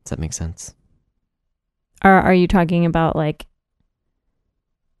 Does that make sense? Are you talking about like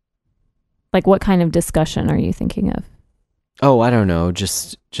what kind of discussion are you thinking of? Oh, I don't know.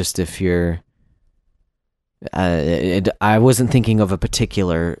 Just if you're... I wasn't thinking of a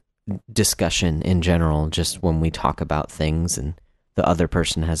particular discussion in general, just when we talk about things and the other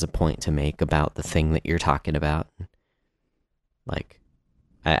person has a point to make about the thing that you're talking about. Like,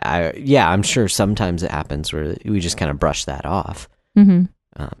 I'm sure sometimes it happens where we just kind of brush that off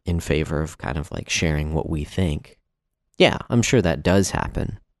in favor of kind of like sharing what we think. Yeah, I'm sure that does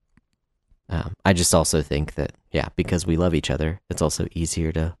happen. I just also think that, because we love each other, it's also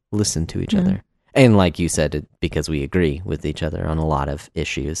easier to listen to each other. And like you said, because we agree with each other on a lot of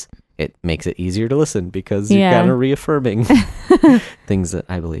issues, it makes it easier to listen because you're kind of reaffirming things that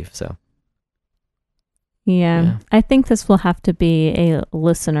I believe. So, yeah, I think this will have to be a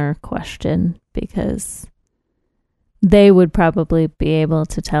listener question because they would probably be able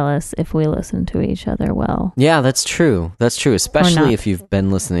to tell us if we listen to each other well. Yeah, that's true. That's true. Especially if you've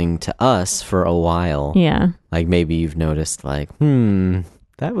been listening to us for a while. Yeah. Like maybe you've noticed like,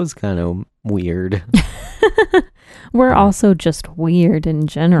 that was kind of weird. We're also just weird in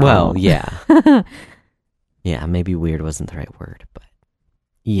general. Well, yeah. Yeah, maybe weird wasn't the right word, but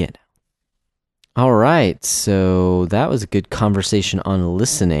All right. So that was a good conversation on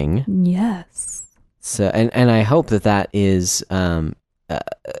listening. Yes. So, and I hope that is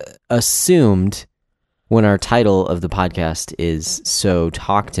assumed when our title of the podcast is So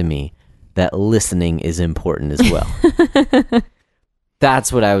Talk to Me, that listening is important as well.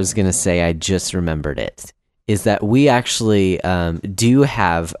 That's what I was going to say. I just remembered it. Is that we actually do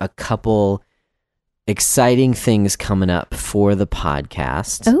have a couple exciting things coming up for the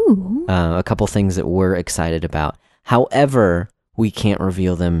podcast. Oh. A couple things that we're excited about. However, we can't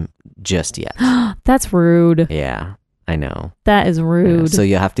reveal them just yet. That's rude. Yeah, I know. That is rude. So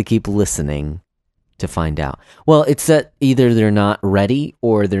you'll have to keep listening to find out. Well, it's that either they're not ready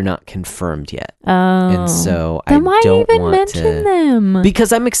or they're not confirmed yet. Oh. And so then I don't even want mention them?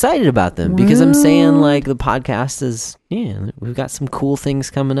 Because I'm excited about them. Because I'm saying like the podcast is, we've got some cool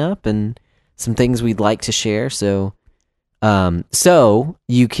things coming up and some things we'd like to share. So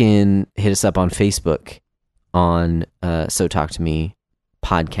you can hit us up on Facebook on So Talk to Me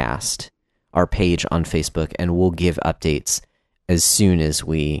podcast, our page on Facebook, and we'll give updates as soon as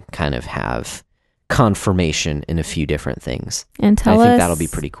we kind of have confirmation in a few different things. And I think that'll be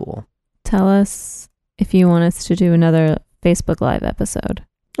pretty cool. Tell us if you want us to do another Facebook Live episode.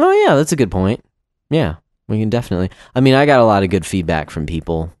 Oh yeah, that's a good point. Yeah, we can definitely. I mean, I got a lot of good feedback from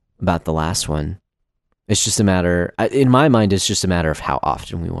people about the last one. It's just a matter, in my mind, it's just a matter of how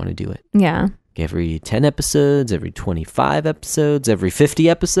often we want to do it. Yeah. Every 10 episodes, every 25 episodes, every 50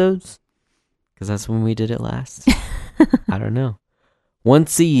 episodes. Because that's when we did it last. I don't know.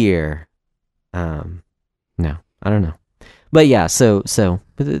 Once a year. No, I don't know. But yeah, so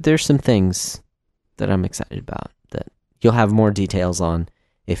there's some things that I'm excited about that you'll have more details on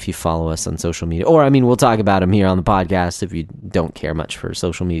if you follow us on social media. Or, I mean, we'll talk about them here on the podcast if you don't care much for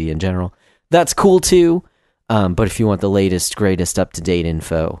social media in general. That's cool too. But if you want the latest, greatest, up-to-date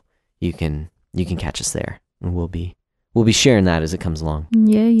info, you can catch us there, and we'll be sharing that as it comes along.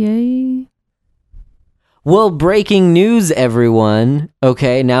 Yay. Well, breaking news, everyone.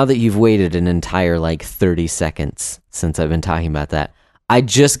 Okay, now that you've waited an entire 30 seconds since I've been talking about that, I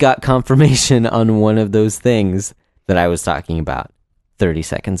just got confirmation on one of those things that I was talking about 30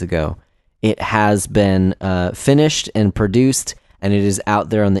 seconds ago. It has been finished and produced, and it is out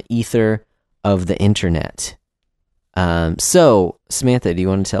there on the ether of the internet. So, Samantha, do you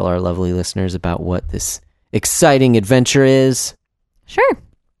want to tell our lovely listeners about what this exciting adventure is? Sure.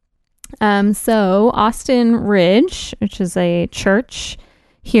 So Austin Ridge, which is a church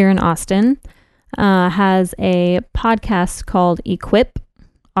here in Austin, has a podcast called Equip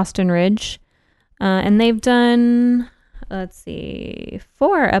Austin Ridge. And they've done,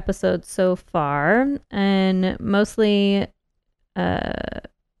 4 episodes so far, and mostly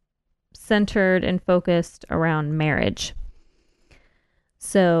centered and focused around marriage.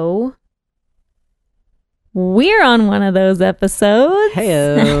 So we're on one of those episodes.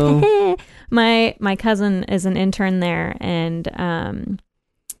 Heyo. My cousin is an intern there, and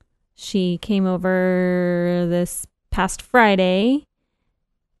she came over this past Friday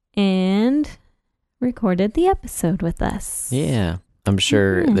and recorded the episode with us. Yeah, I'm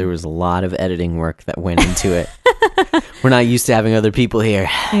sure there was a lot of editing work that went into it. We're not used to having other people here.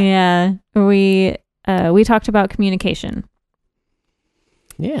 Yeah, we talked about communication.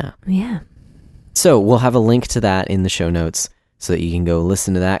 Yeah. So we'll have a link to that in the show notes so that you can go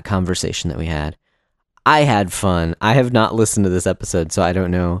listen to that conversation that we had. I had fun. I have not listened to this episode, so I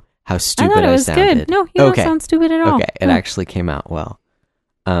don't know how stupid I sounded. Good. No, you don't sound stupid at all. Okay, it actually came out well.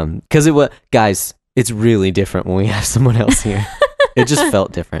 Because it was, guys, it's really different when we have someone else here. It just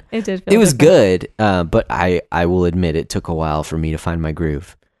felt different. It did feel It was different. good, but I will admit it took a while for me to find my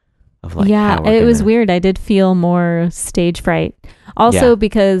groove. Of Yeah, it was weird. I did feel more stage fright. Also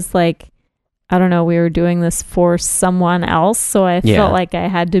because I don't know, we were doing this for someone else, so I felt like I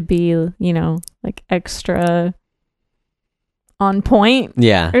had to be, extra on point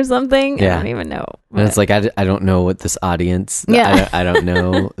Yeah. or something. Yeah. I don't even know. And it's like, I don't know what this audience, Yeah. I don't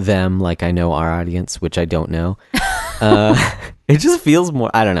know them like I know our audience, which I don't know. It just feels more,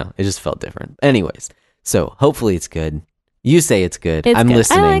 I don't know. It just felt different. Anyways, so hopefully it's good. You say it's good. It's I'm good.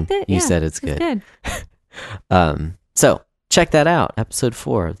 listening. I liked it. You Yeah, said it's good. It's good. So check that out. Episode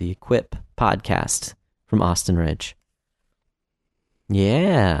 4 of the Equip podcast from Austin Ridge.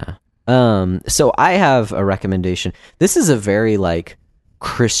 Yeah. So I have a recommendation. This is a very like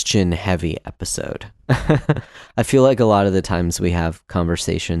Christian heavy episode. I feel like a lot of the times we have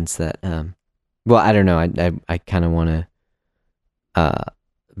conversations that, well, I don't know. I kind of want to,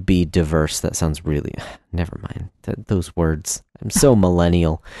 be diverse. That sounds really, never mind those words. I'm so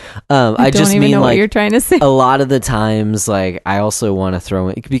millennial. I don't just even mean know like what you're trying to say. a lot of the times, like I also want to throw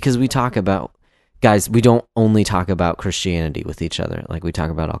in, because we talk about, guys, we don't only talk about Christianity with each other. Like we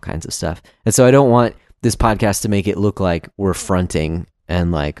talk about all kinds of stuff. And so I don't want this podcast to make it look like we're fronting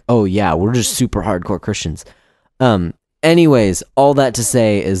and like, oh yeah, we're just super hardcore Christians. Anyways, all that to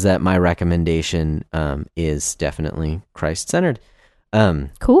say is that my recommendation is definitely Christ-centered.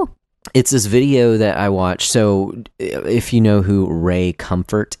 Cool. It's this video that I watched. So if you know who Ray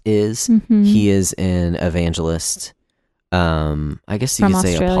Comfort is, Mhm. he is an evangelist. I guess you From could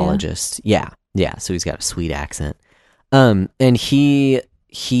say Australia. apologist. Yeah. So he's got a sweet accent. And he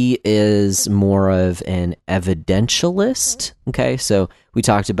is more of an evidentialist. Okay, so we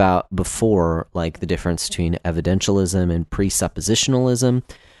talked about before, like the difference between evidentialism and presuppositionalism.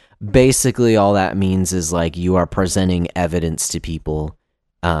 Basically, all that means is like you are presenting evidence to people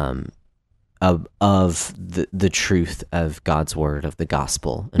of the truth of God's word, of the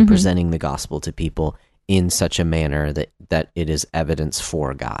gospel, and presenting the gospel to people in such a manner that it is evidence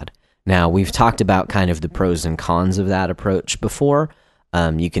for God. Now, we've talked about kind of the pros and cons of that approach before.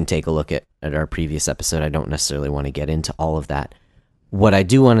 You can take a look at our previous episode. I don't necessarily want to get into all of that. What I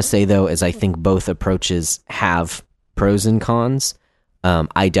do want to say, though, is I think both approaches have pros and cons.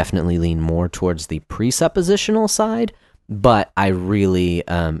 I definitely lean more towards the presuppositional side, but I really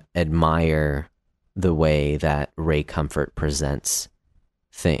admire the way that Ray Comfort presents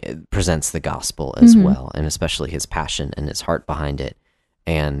the gospel as well, and especially his passion and his heart behind it.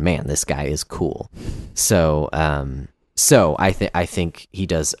 And man, this guy is cool. So I think he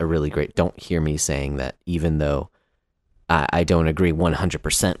does a really great. Don't hear me saying that, even though I don't agree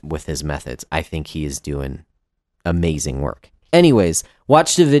 100% with his methods. I think he is doing amazing work. Anyways,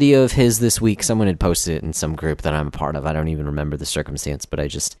 watched a video of his this week. Someone had posted it in some group that I'm a part of. I don't even remember the circumstance, but I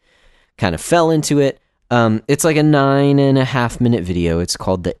just kind of fell into it. It's like a 9.5-minute video. It's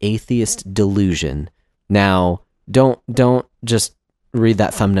called The Atheist Delusion. Now, don't just read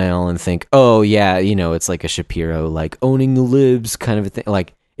that thumbnail and think, oh yeah, it's like a Shapiro, like owning the libs kind of a thing.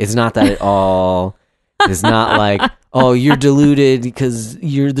 Like, it's not that at all. It's not like, oh, you're deluded because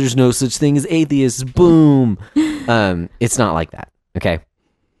there's no such thing as atheists. Boom. It's not like that. Okay.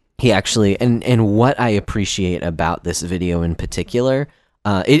 He actually, and what I appreciate about this video in particular,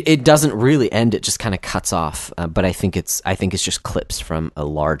 it doesn't really end. It just kind of cuts off. But I think it's just clips from a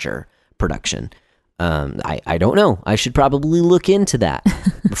larger production. I don't know. I should probably look into that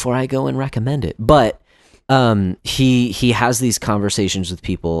before I go and recommend it. But he has these conversations with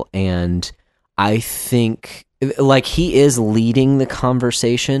people, and I think like he is leading the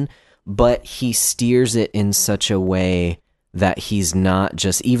conversation, but he steers it in such a way that he's not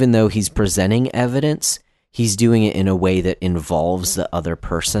just, even though he's presenting evidence, he's doing it in a way that involves the other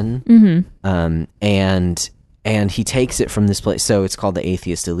person. And he takes it from this place. So it's called The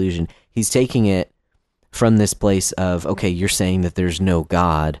Atheist Delusion. He's taking it from this place of, okay, you're saying that there's no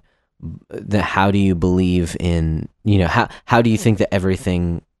God. How do you believe in, how do you think that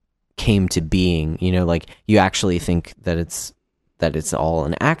everything came to being? Like, you actually think that it's all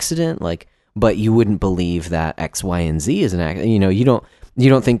an accident, like, but you wouldn't believe that X, Y, and Z is an accident. You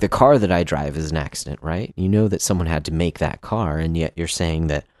don't think the car that I drive is an accident, right? You know that someone had to make that car, and yet you're saying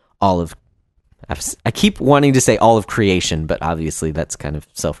that I keep wanting to say all of creation, but obviously that's kind of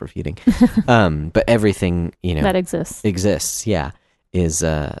self-refuting. But everything, that exists, yeah, is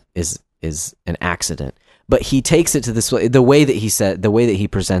an accident. But he takes it to this way. The way that he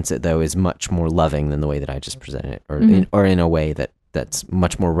presents it, though, is much more loving than the way that I just presented it, or in a way that's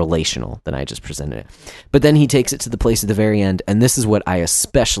much more relational than I just presented it. But then he takes it to the place at the very end, and this is what I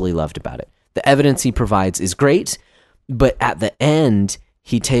especially loved about it. The evidence he provides is great, but at the end,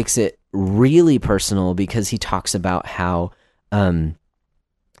 he takes it really personal, because he talks about how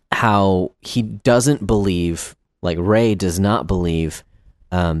he doesn't believe, like Ray does not believe,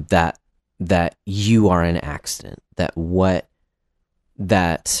 that you are an accident, that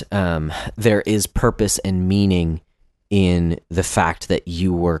there is purpose and meaning in the fact that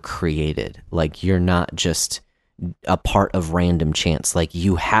you were created. Like, you're not just a part of random chance. Like,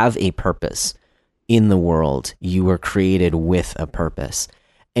 you have a purpose in the world. You were created with a purpose.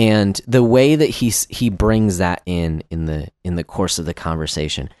 And the way that he brings that in the course of the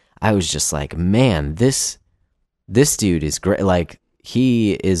conversation, I was just like, man, this dude is great. Like,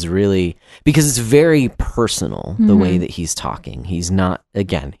 he is really, because it's very personal, the way that he's talking. He's not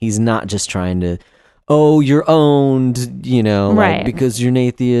just trying to, oh, you're owned, like, because you're an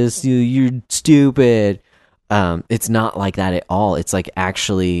atheist, you're stupid. It's not like that at all. It's like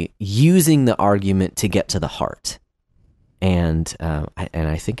actually using the argument to get to the heart. And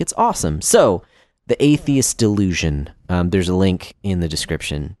I think it's awesome. So, The Atheist Delusion, there's a link in the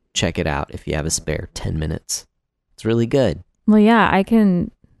description. Check it out if you have a spare 10 minutes. It's really good. Well, yeah,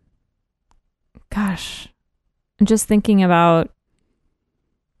 I'm just thinking about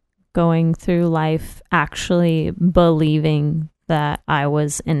going through life actually believing that I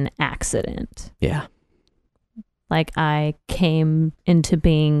was an accident. Yeah. Like, I came into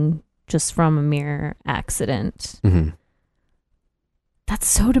being just from a mere accident. Mm-hmm. That's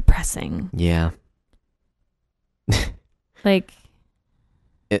so depressing. Yeah. Like,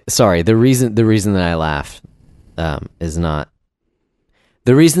 sorry, the reason that I laughed is not.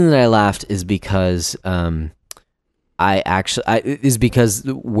 The reason that I laughed is because because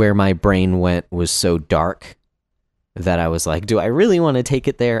where my brain went was so dark that I was like, do I really want to take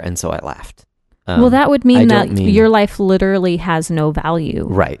it there? And so I laughed. Well, that would mean your life literally has no value.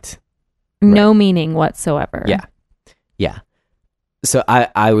 Right. No meaning whatsoever. Yeah. Yeah. So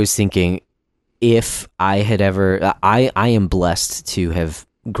I was thinking, if I had ever, I am blessed to have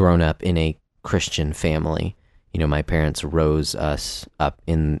grown up in a Christian family. My parents rose us up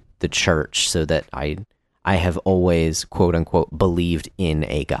in the church so that I have always, quote unquote, believed in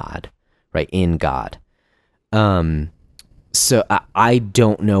a God, right? In God. So I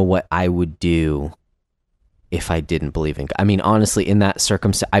don't know what I would do if I didn't believe in God. I mean, honestly, in that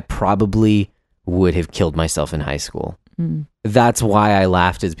circumstance, I probably would have killed myself in high school. That's why I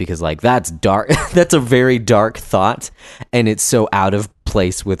laughed, is because, like, that's dark. That's a very dark thought, and it's so out of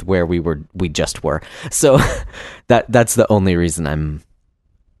place with where we just were. So that's the only reason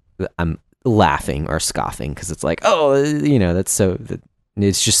I'm laughing or scoffing, because it's like, oh,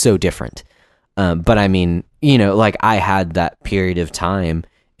 it's just so different. But I mean, like, I had that period of time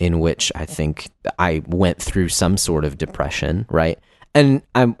in which I think I went through some sort of depression, right? And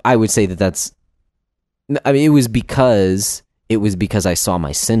I would say that's, I mean, it was because I saw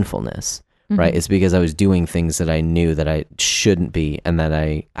my sinfulness, right? It's because I was doing things that I knew that I shouldn't be, and that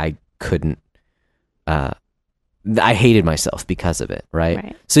I couldn't, I hated myself because of it,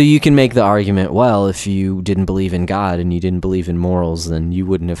 right? So you can make the argument, well, if you didn't believe in God and you didn't believe in morals, then you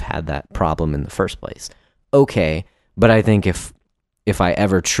wouldn't have had that problem in the first place. Okay, but I think if I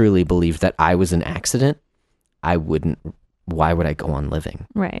ever truly believed that I was an accident, why would I go on living?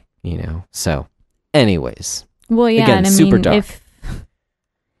 Right. So anyways. Well, yeah, again, and I super mean, dark.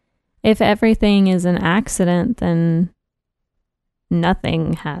 if everything is an accident, then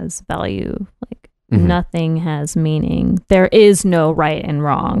nothing has value. Like, nothing has meaning. There is no right and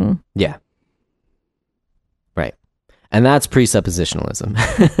wrong. Yeah. Right. And that's presuppositionalism.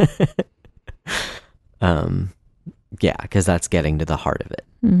 Yeah, because that's getting to the heart of it,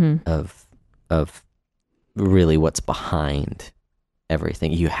 of really what's behind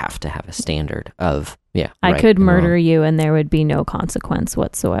everything. You have to have a standard of, I could murder you and there would be no consequence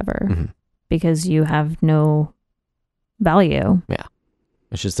whatsoever, because you have no value. Yeah.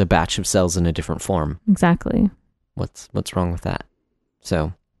 It's just a batch of cells in a different form. Exactly. What's wrong with that?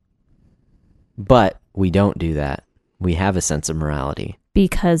 So, but we don't do that. We have a sense of morality.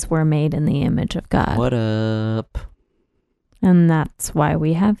 Because we're made in the image of God. What up? And that's why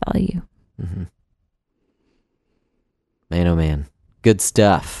we have value. Man, oh man. Good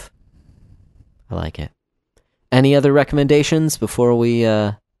stuff. I like it. Any other recommendations before we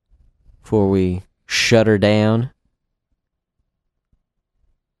shut her down?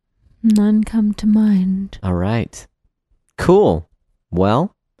 None come to mind. All right. Cool.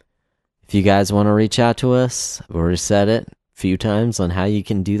 Well, if you guys want to reach out to us, I've already said it a few times on how you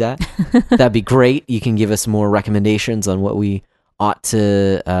can do that. That'd be great. You can give us more recommendations on what we ought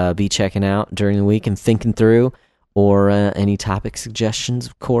to be checking out during the week and thinking through, or any topic suggestions,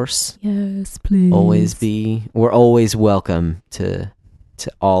 of course. Yes, please. We're always welcome to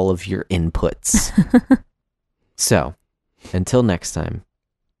all of your inputs. So, until next time,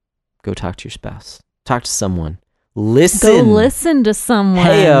 go talk to your spouse. Talk to someone. Listen. Go listen to someone.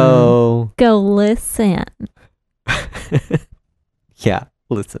 Heyo. Go listen. Yeah,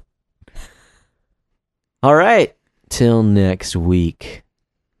 listen. All right. Till next week.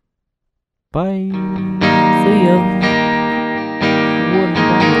 Bye. See ya. Wouldn't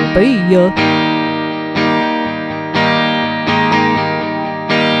wanna be ya.